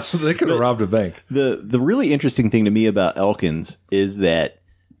playing. Yeah, so they could have robbed a bank. The really interesting thing to me about Elkins is that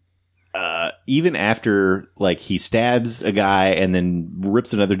even after like he stabs a guy and then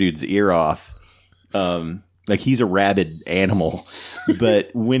rips another dude's ear off, like he's a rabid animal,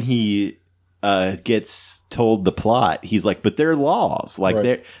 but when he gets told the plot, he's like, but they're laws, like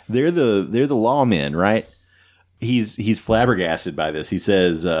they're the lawmen, right? He's flabbergasted by this. He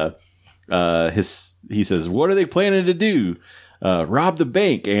says, what are they planning to do? Rob the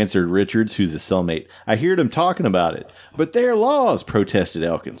bank, answered Richards, who's a cellmate. I heard them talking about it. But they're laws, protested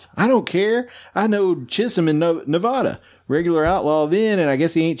Elkins. I don't care. I know Chisholm in Nevada. Regular outlaw then, and I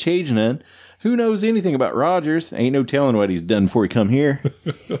guess he ain't changed none. Who knows anything about Rogers? Ain't no telling what he's done before he come here.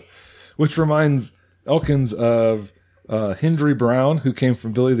 Which reminds Elkins of Hendry Brown, who came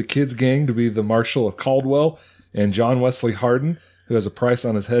from Billy the Kid's gang to be the Marshal of Caldwell, and John Wesley Hardin, who has a price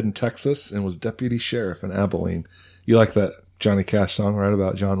on his head in Texas and was deputy sheriff in Abilene. You like that Johnny Cash song, right,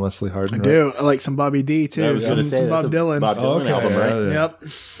 about John Wesley Hardin? I do. I like some Bobby D, too. I was Some Bob Dylan. Bob Dylan album, right?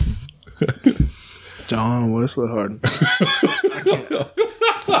 Yep. John Wesley Hardin.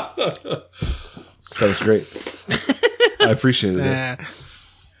 That was great. I appreciated it.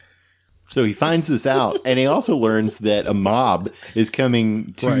 So he finds this out, and he also learns that a mob is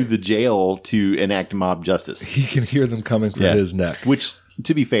coming to the jail to enact mob justice. He can hear them coming for his neck. Which,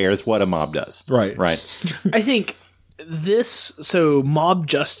 to be fair, is what a mob does. Right. I think so mob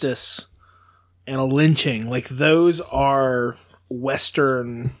justice and a lynching, like those are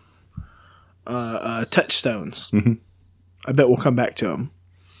Western touchstones. Mm-hmm. I bet we'll come back to them.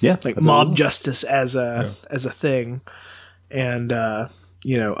 Yeah. Like mob justice as a thing, and, a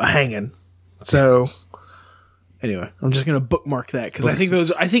hanging. So anyway, I'm just going to bookmark that because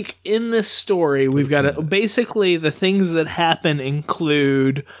I think in this story we've got basically the things that happen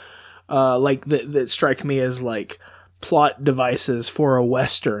include like that strike me as like plot devices for a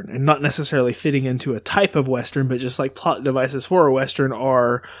Western, and not necessarily fitting into a type of Western, but just like plot devices for a Western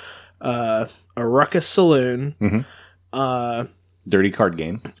are a ruckus saloon, dirty card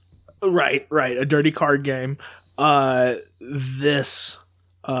game. Right, a dirty card game. This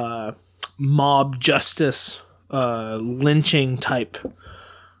mob justice lynching type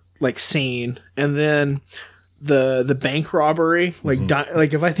like scene, and then the bank robbery, like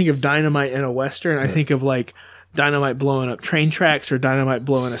like if I think of dynamite in a Western, I think of like dynamite blowing up train tracks or dynamite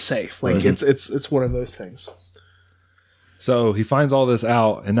blowing a safe. Like it's one of those things. So he finds all this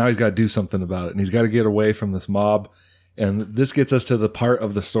out, and now he's got to do something about it, and he's got to get away from this mob. And this gets us to the part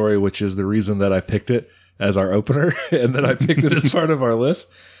of the story, which is the reason that I picked it as our opener, and then I picked it as part of our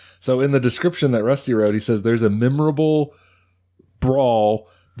list. So in the description that Rusty wrote, he says there's a memorable brawl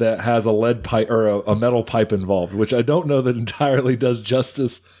that has a lead pipe or a metal pipe involved, which I don't know that entirely does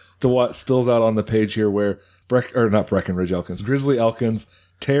justice to what spills out on the page here, where Grizzly Elkins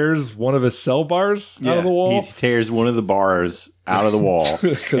tears one of his cell bars out of the wall. He tears one of the bars out of the wall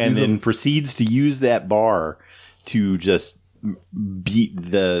and then proceeds to use that bar to just beat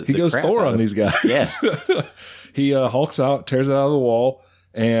He goes Thor on these guys. Yeah. He hulks out, tears it out of the wall,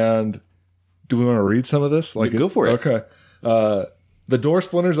 and do we want to read some of this? Go for it. Okay. The door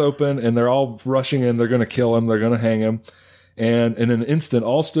splinters open, and they're all rushing in. They're going to kill him. They're going to hang him. And in an instant,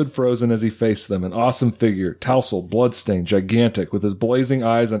 all stood frozen as he faced them. An awesome figure, tousled, bloodstained, gigantic, with his blazing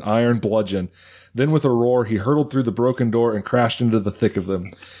eyes and iron bludgeon. Then with a roar, he hurtled through the broken door and crashed into the thick of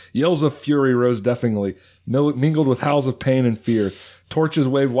them. Yells of fury rose deafeningly, mingled with howls of pain and fear. Torches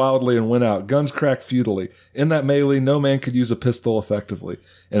waved wildly and went out. Guns cracked futilely. In that melee, no man could use a pistol effectively.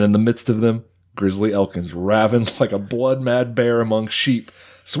 And in the midst of them, Grizzly Elkins ravened like a blood-mad bear among sheep.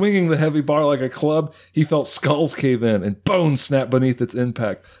 Swinging the heavy bar like a club, he felt skulls cave in and bones snap beneath its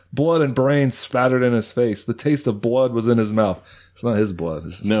impact. Blood and brains spattered in his face. The taste of blood was in his mouth. It's not his blood.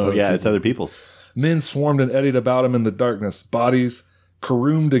 It's other people's. Men swarmed and eddied about him in the darkness. Bodies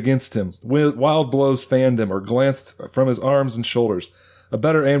caroomed against him. Wild blows fanned him or glanced from his arms and shoulders. A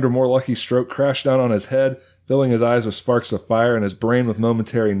better aimed or more lucky stroke crashed down on his head, filling his eyes with sparks of fire and his brain with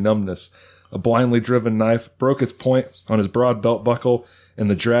momentary numbness. A blindly driven knife broke its point on his broad belt buckle, and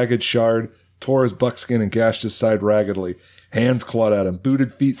the dragged shard tore his buckskin and gashed his side raggedly. Hands clawed at him.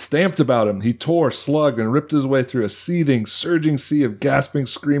 Booted feet stamped about him. He tore, slugged, and ripped his way through a seething, surging sea of gasping,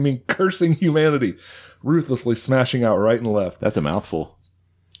 screaming, cursing humanity, ruthlessly smashing out right and left. That's a mouthful.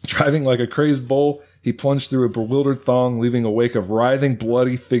 Driving like a crazed bull, he plunged through a bewildered throng, leaving a wake of writhing,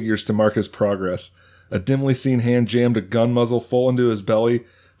 bloody figures to mark his progress. A dimly seen hand jammed a gun muzzle full into his belly,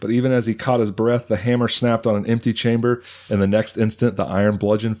 but even as he caught his breath, the hammer snapped on an empty chamber, and the next instant the iron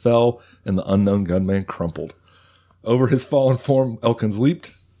bludgeon fell, and the unknown gunman crumpled. Over his fallen form, Elkins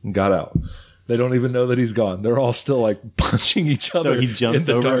leaped and got out. They don't even know that he's gone. They're all still like punching each other he jumps in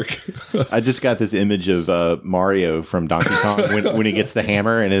the over. dark. I just got this image of Mario from Donkey Kong when he gets the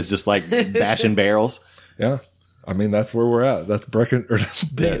hammer and is just like bashing barrels. Yeah. I mean, that's where we're at. That's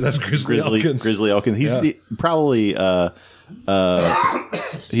that's Grizzly Elkins. Grizzly Elkins. He's probably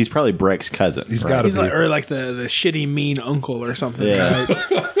he's probably Breck's cousin. He's got to be. Like the shitty mean uncle or something. Yeah. Right?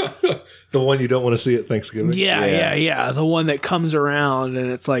 The one you don't want to see at Thanksgiving. Yeah. The one that comes around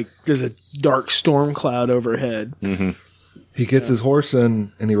and it's like there's a dark storm cloud overhead. Mm-hmm. He gets his horse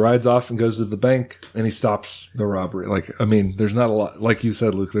and he rides off and goes to the bank and he stops the robbery. Like, I mean, there's not a lot, like you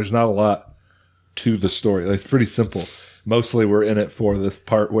said, Luke, there's not a lot to the story. Like, it's pretty simple. Mostly we're in it for this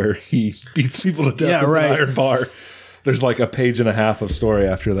part where he beats people to death with an iron bar. There's like a page and a half of story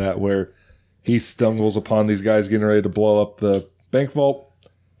after that where he stumbles upon these guys getting ready to blow up the bank vault.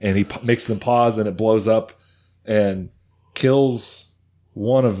 And he makes them pause, and it blows up and kills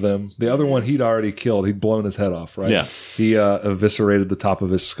one of them. The other one he'd already killed. He'd blown his head off, right? Yeah. He eviscerated the top of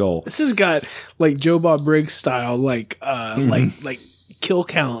his skull. This has got like Joe Bob Briggs style, like kill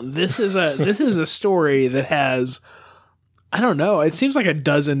count. This is a story that has, I don't know. It seems like a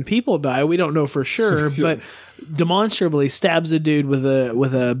dozen people die. We don't know for sure, but demonstrably stabs a dude with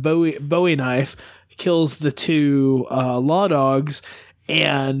a Bowie knife, kills the two law dogs.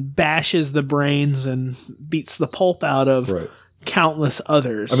 And bashes the brains and beats the pulp out of countless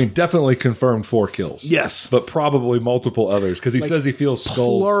others. I mean, definitely confirmed 4 kills. Yes. But probably multiple others because he says he feels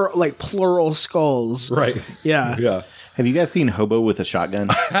skulls. Plural skulls. Right. Yeah. Yeah. Have you guys seen Hobo with a Shotgun?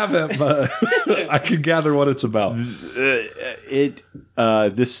 I haven't, but I can gather what it's about.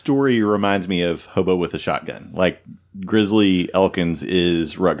 This story reminds me of Hobo with a Shotgun. Like, Grizzly Elkins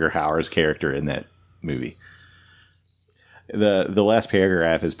is Rutger Hauer's character in that movie. The last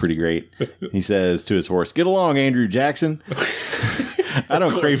paragraph is pretty great. He says to his horse, "Get along, Andrew Jackson. I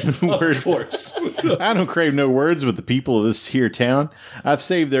don't crave no words. I don't crave no words with the people of this here town. I've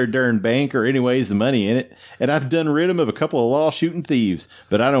saved their darn bank, or anyways the money in it, and I've done rid 'em of a couple of law-shooting thieves,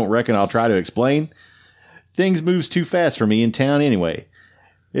 but I don't reckon I'll try to explain. Things moves too fast for me in town anyway.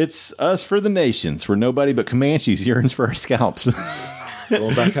 It's us for the nations, where nobody but Comanches yearns for our scalps."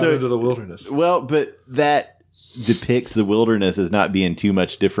 Going back out into the wilderness. Well, but that depicts the wilderness as not being too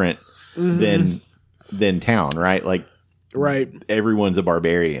much different than town, right? Like, everyone's a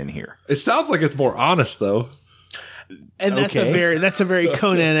barbarian here. It sounds like it's more honest, though. And that's a very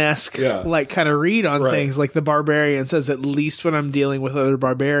Conan-esque like kind of read on things. Like the barbarian says, at least when I'm dealing with other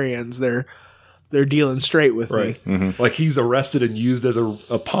barbarians, they're dealing straight with me. Mm-hmm. Like he's arrested and used as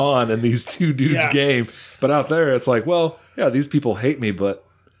a pawn in these two dudes' game. But out there, it's like, well, yeah, these people hate me, but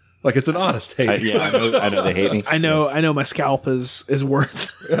like it's an honest hate. I know they hate me. I know my scalp is worth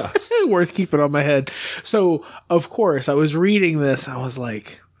worth keeping on my head. So of course I was reading this. I was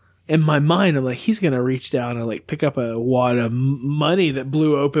like, in my mind, I'm like, he's gonna reach down and like pick up a wad of money that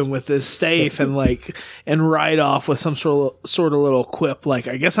blew open with this safe and ride off with some sort of little quip. Like,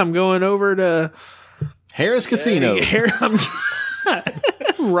 I guess I'm going over to Harris Casino. I'm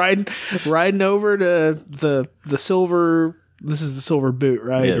riding over to the silver this is the silver boot,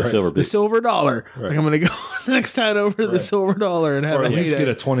 right? Yeah, the silver boot. The silver dollar. Right. Like I'm going to go the next time over to the silver dollar and have Or a at least heyday.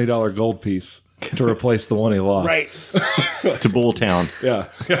 get a $20 gold piece to replace the one he lost. Right. To Bulltown. Yeah.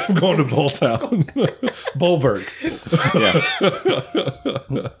 I'm going to Bulltown. Bullberg. Yeah.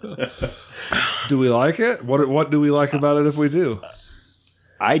 Do we like it? What do we like about it if we do?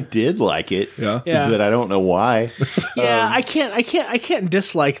 I did like it. Yeah. Yeah. But I don't know why. Yeah, I can't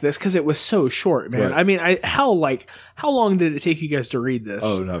dislike this because it was so short, man. Right. I mean, how long did it take you guys to read this?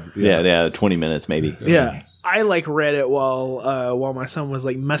 Oh, no. Yeah, 20 minutes maybe. Yeah. I read it while my son was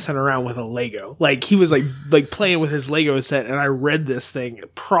messing around with a Lego. Like he was like playing with his Lego set, and I read this thing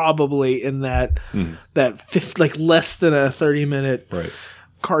probably in that less than a 30-minute Right.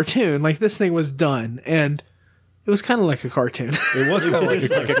 cartoon. Like this thing was done, and it was kind of like a cartoon. It was kind of like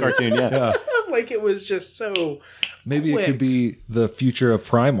Like a cartoon, yeah. Like it was just so. Maybe quick. it could be the future of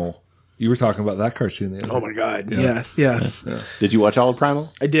Primal. You were talking about that cartoon the other Oh my god! Yeah. Did you watch all of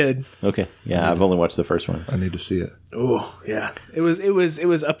Primal? I did. Okay. Yeah, I've only watched the first one. I need to see it. Oh yeah, it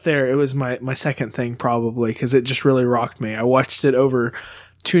was up there. It was my second thing probably because it just really rocked me. I watched it over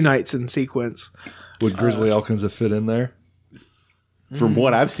 2 nights in sequence. Would Grizzly Elkins have fit in there? From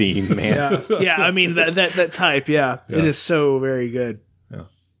what I've seen, man. Yeah. I mean that type. Yeah, it is so very good.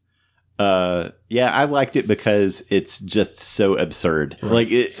 Yeah, I liked it because it's just so absurd. Like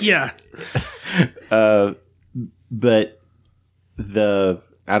it, Yeah, but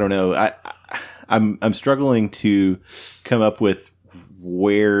I don't know. I'm struggling to come up with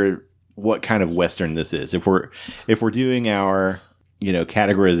what kind of Western this is. If we're doing our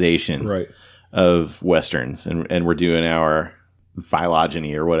categorization Right. of Westerns and we're doing our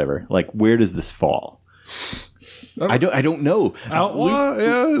phylogeny or whatever, like where does this fall? I don't know.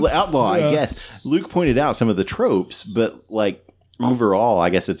 Outlaw? Outlaw, I guess. Luke pointed out some of the tropes, but like overall, I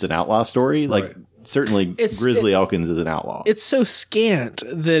guess it's an outlaw story. Like Right. certainly Grizzly Elkins is an outlaw. it's so scant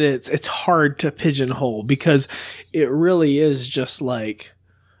that it's hard to pigeonhole because it really is just like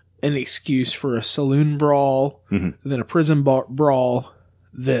an excuse for a saloon brawl, then a prison brawl,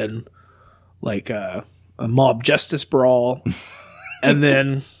 then like a mob justice brawl, and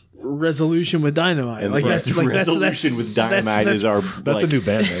then resolution with dynamite. Like that's Resolution with Dynamite is our That's a new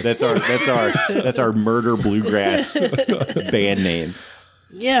band name. that's our murder bluegrass band name.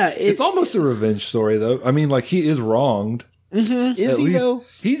 yeah. It's almost a revenge story, though. I mean, like, he is wronged. Is At he least though?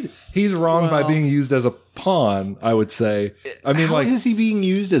 he's wronged by being used as a pawn, I would say. I mean, How like, is he being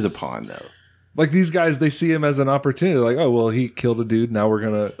used as a pawn though? like these guys, they see him as an opportunity. Like, oh, well, he killed a dude. Now we're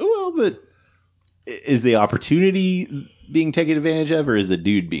going to... Well, but is the opportunity being taken advantage of, or is the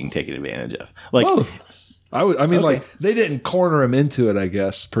dude being taken advantage of? Like, I mean, like, they didn't corner him into it, I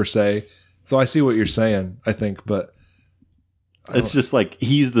guess, per se. So I see what you're saying, I think, but... it's just like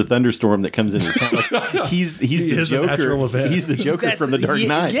he's the thunderstorm that comes into town. Like, he's the is a natural Joker. event. He's the Joker from the Dark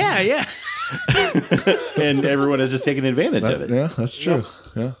Knight. Yeah. And everyone is just taking advantage of it. Yeah, that's true.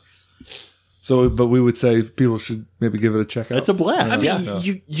 Yeah. So, but we would say people should maybe give it a check out. That's a blast. I mean,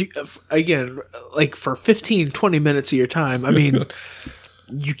 yeah. you again, like for 15, 20 minutes of your time, I mean,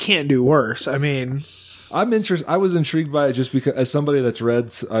 you can't do worse. I mean, I'm interested. I was intrigued by it just because, as somebody that's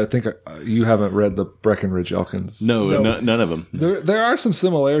read, I think you haven't read the Breckenridge Elkins. No, none of them. There are some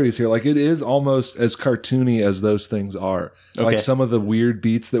similarities here. Like, it is almost as cartoony as those things are. Okay. Like some of the weird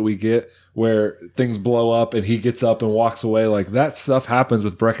beats that we get where things blow up and he gets up and walks away. Like, that stuff happens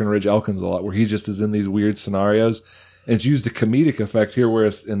with Breckenridge Elkins a lot, where he just is in these weird scenarios. And it's used a comedic effect here,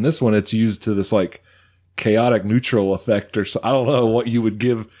 whereas in this one, it's used to this like chaotic neutral effect, or so. I don't know what you would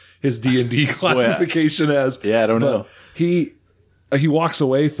give his D&D classification as. Yeah, I don't know. He walks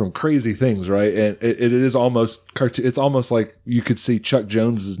away from crazy things, right? And it is almost it's almost like you could see Chuck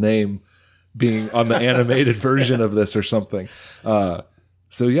Jones's name being on the animated version of this or something.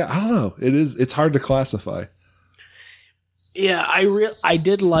 So yeah, I don't know. It's hard to classify. yeah, I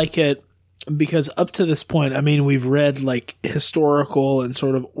did like it because up to this point, I mean, we've read like historical and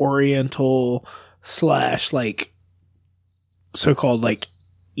sort of Oriental / like so-called like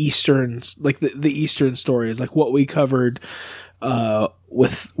Eastern, like the Eastern stories, like what we covered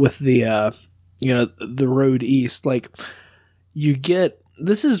with the the road east. Like, you get,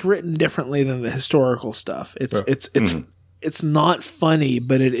 this is written differently than the historical stuff. It's not funny,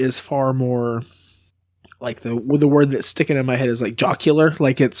 but it is far more like the word that's sticking in my head is like jocular.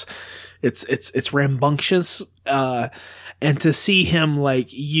 Like it's rambunctious. And to see him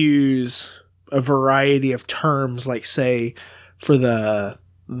like use a variety of terms, like say for the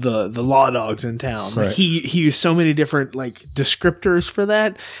law dogs in town. Right. Like he used so many different like descriptors for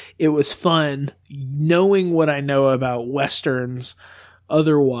that. It was fun knowing what I know about Westerns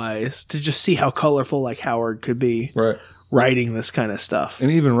otherwise to just see how colorful like Howard could be. Right. writing this kind of stuff. And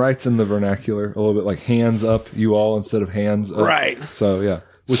he even writes in the vernacular a little bit, like hands up, you all, instead of hands up. Right. So, yeah.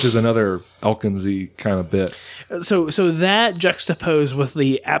 Which is another Elkins-y kind of bit. So that juxtaposed with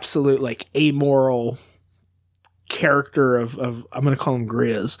the absolute, like, amoral character of I'm going to call him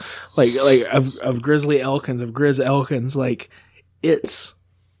Grizz, of Grizzly Elkins, of Grizz Elkins, like, it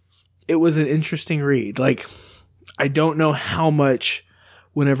was an interesting read. Like, I don't know how much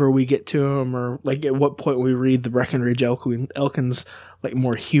whenever we get to him, or like at what point we read the Breckenridge Elkins, like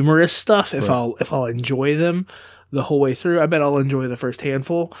more humorous stuff, if I'll enjoy them the whole way through. I bet I'll enjoy the first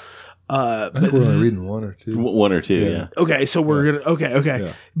handful. I think we're only reading one or two. Yeah. Okay, so we're gonna okay.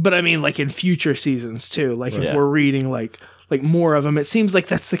 Yeah. But I mean, like in future seasons too. Like if Yeah. we're reading like more of them, it seems like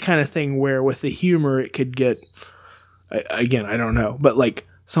that's the kind of thing where with the humor it could get. Again, I don't know, but like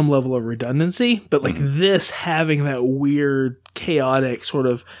some level of redundancy. But like this having that weird, chaotic sort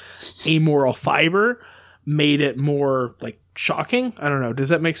of amoral fiber made it more like shocking. I don't know. Does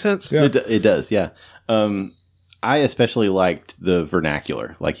that make sense? Yeah. It does, yeah. I especially liked the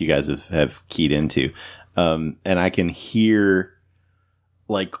vernacular, like you guys have keyed into. And I can hear,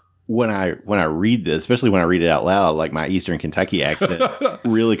 like, when I read this, especially when I read it out loud, like my Eastern Kentucky accent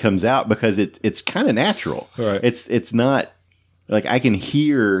really comes out because it's kind of natural. Right. It's not, like, I can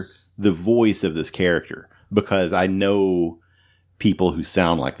hear the voice of this character because I know people who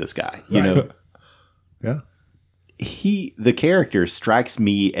sound like this guy, you know? Yeah. The character strikes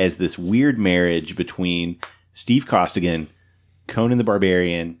me as this weird marriage between Steve Costigan, Conan the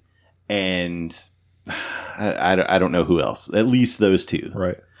Barbarian, and I don't know who else. At least those two,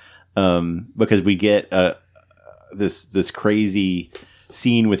 Right. Because we get this crazy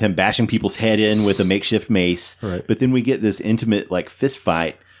scene with him bashing people's head in with a makeshift mace, Right. but then we get this intimate like fist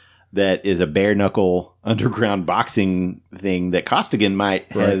fight that is a bare knuckle underground boxing thing that Costigan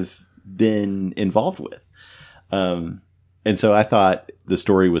might have been involved with. And so I thought the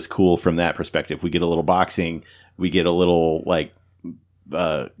story was cool from that perspective. We get a little boxing. We get a little, like,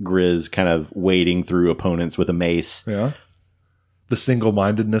 Grizz kind of wading through opponents with a mace. Yeah. The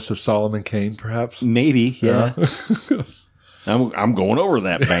single-mindedness of Solomon Kane, perhaps. Maybe, yeah. I'm going over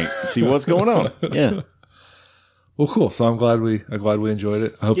that bank, see what's going on. Yeah. Well, cool. So I'm glad we enjoyed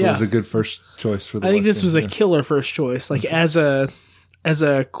it. I hope it was a good first choice for the I think this was Western. a killer first choice. Like as a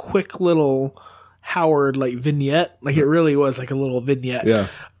quick little Howard like vignette, like it really was like a little vignette. Yeah.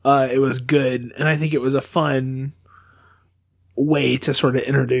 It was good, and I think it was a fun way to sort of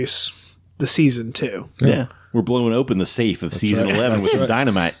introduce the season too. Yeah. We're blowing open the safe of season right. 11 with That's some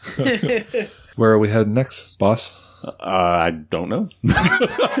dynamite. Where are we headed next, boss? I don't know.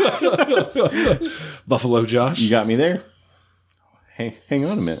 Buffalo Josh. You got me there? Hang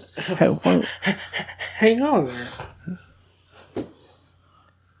on a minute. Hang on there.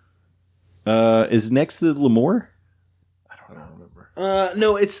 Is next the Lemoore?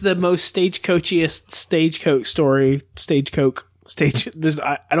 No, it's the most stagecoachiest stagecoach story. I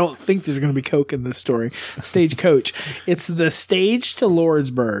don't think there's going to be coke in this story. Stagecoach. It's The Stage to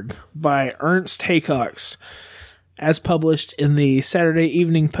Lordsburg by Ernst Haycox, as published in the Saturday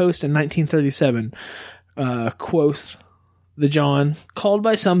Evening Post in 1937. Quoth the John, called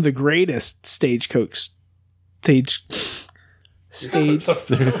by some the greatest stagecoach. Stage.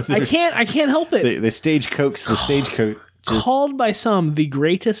 I can't help it. They stagecoach the stagecoach. Called by some the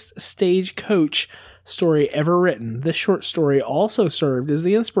greatest stagecoach story ever written, this short story also served as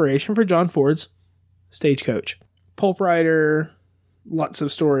the inspiration for John Ford's Stagecoach. Pulp writer, lots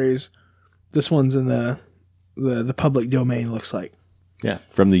of stories. This one's in the public domain, looks like. Yeah,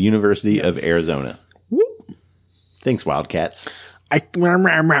 from the University of Arizona. Whoop. Thanks, Wildcats.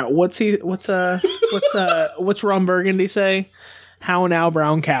 What's Ron Burgundy say? How now,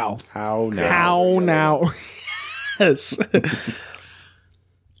 brown cow? How now? How now? Yes.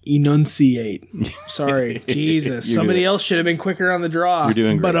 Enunciate. Sorry. Jesus. Somebody else should have been quicker on the draw. You're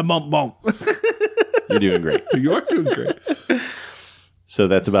doing great. But a bump bump. You're doing great. You are doing great. So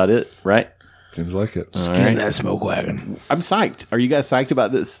that's about it, right? Seems like it. Get that smoke wagon. I'm psyched. Are you guys psyched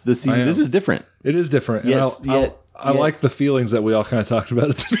about this season? am. This is different. It is different. Yes, And I like the feelings that we all kind of talked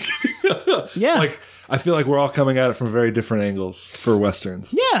about at the beginning. Yeah. Like, I feel like we're all coming at it from very different angles for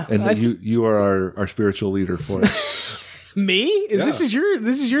Westerns. Yeah. And you are our spiritual leader for it. Me? Yeah. This is your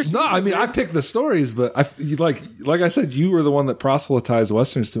No, I mean, I picked the stories, but like I said, you were the one that proselytized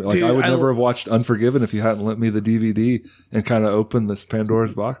Westerns to me. Like, Dude, I would never have watched Unforgiven if you hadn't lent me the DVD and kind of opened this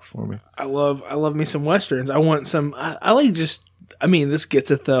Pandora's box for me. I love me some Westerns. I want some, I like just, I mean, this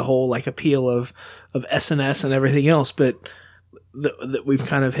gets at the whole like appeal of SNS and everything else, but that we've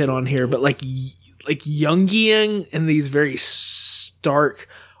kind of hit on here, but like Jungian and these very stark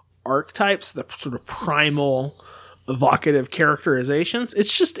archetypes, the sort of primal evocative characterizations.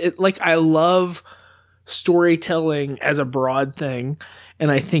 It's just I love storytelling as a broad thing,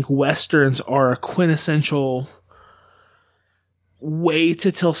 and I think Westerns are a quintessential way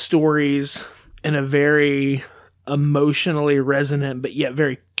to tell stories in a very emotionally resonant but yet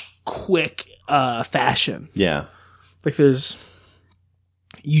very quick fashion. Yeah. Like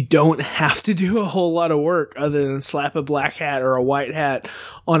you don't have to do a whole lot of work other than slap a black hat or a white hat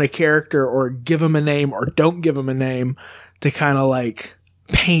on a character or give them a name or don't give them a name to kind of like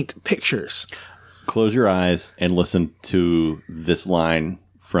paint pictures. Close your eyes and listen to this line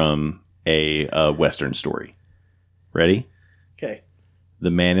from a Western story. Ready? Okay.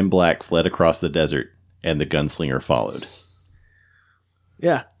 The man in black fled across the desert and the gunslinger followed.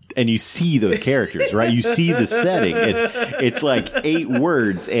 Yeah. And you see those characters, right? You see the setting. It's like 8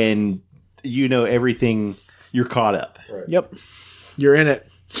 words and you know everything. You're caught up. Right. Yep. You're in it.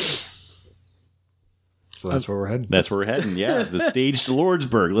 So that's where we're heading. That's where we're heading. Yeah. The stage to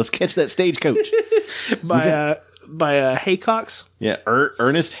Lordsburg. Let's catch that stagecoach. By Haycox. Yeah.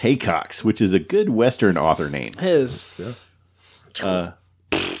 Ernest Haycox, which is a good Western author name. His. Yeah.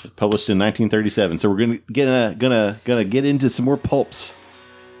 Published in 1937. So we're gonna get into some more pulps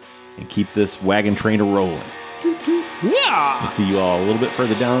and keep this wagon train a rolling. Yeah. We'll see you all a little bit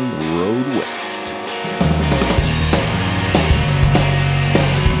further down the road west.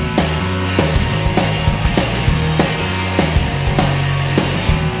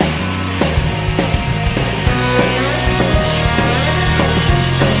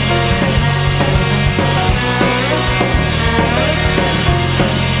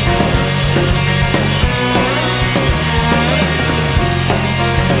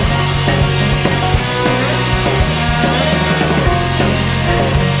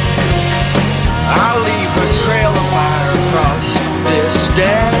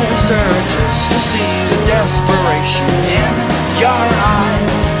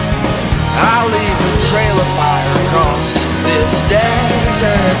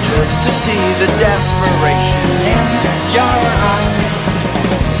 To see the desperation in your eyes.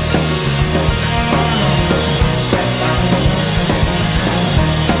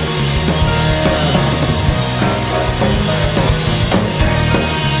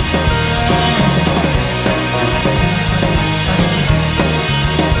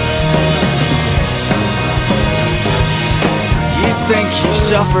 You think you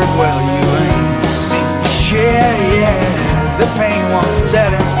suffered, well you ain't seen shit yet. The pain won't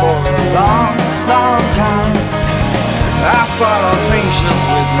set in for a long, long time. I follow patience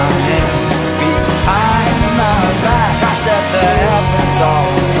with my hands behind my back. I said the heavens all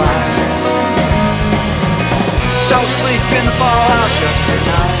fine. So sleep in the fallout shelter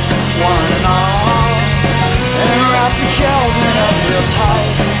tonight, one and all, and wrap your children up real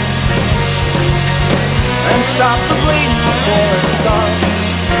tight, and stop the bleeding before it starts.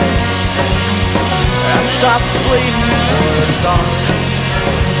 And stop the bleeding before it starts.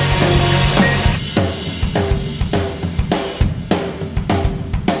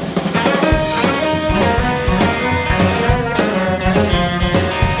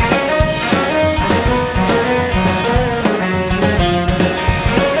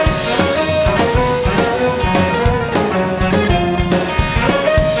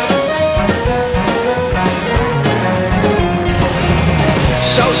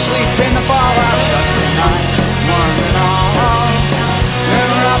 So sleep in the fallout shelter tonight, one and all, and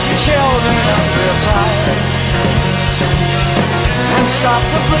wrap your children up real tight, and stop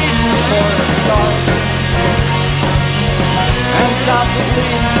the bleeding before it starts, and stop the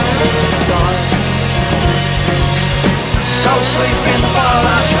bleeding before it starts. So sleep in the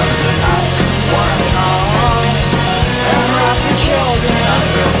fallout shelter tonight, one and all, and wrap your children up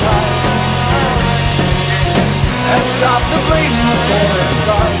real tight, and stop the bleeding before it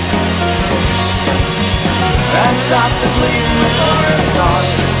starts. And stop the bleeding before it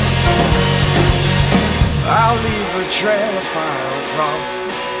starts. I'll leave a trail of fire across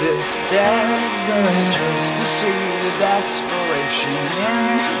this desert just to see the desperation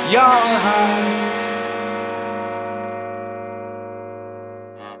in your eyes.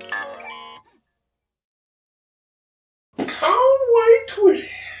 Conway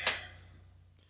Twitty.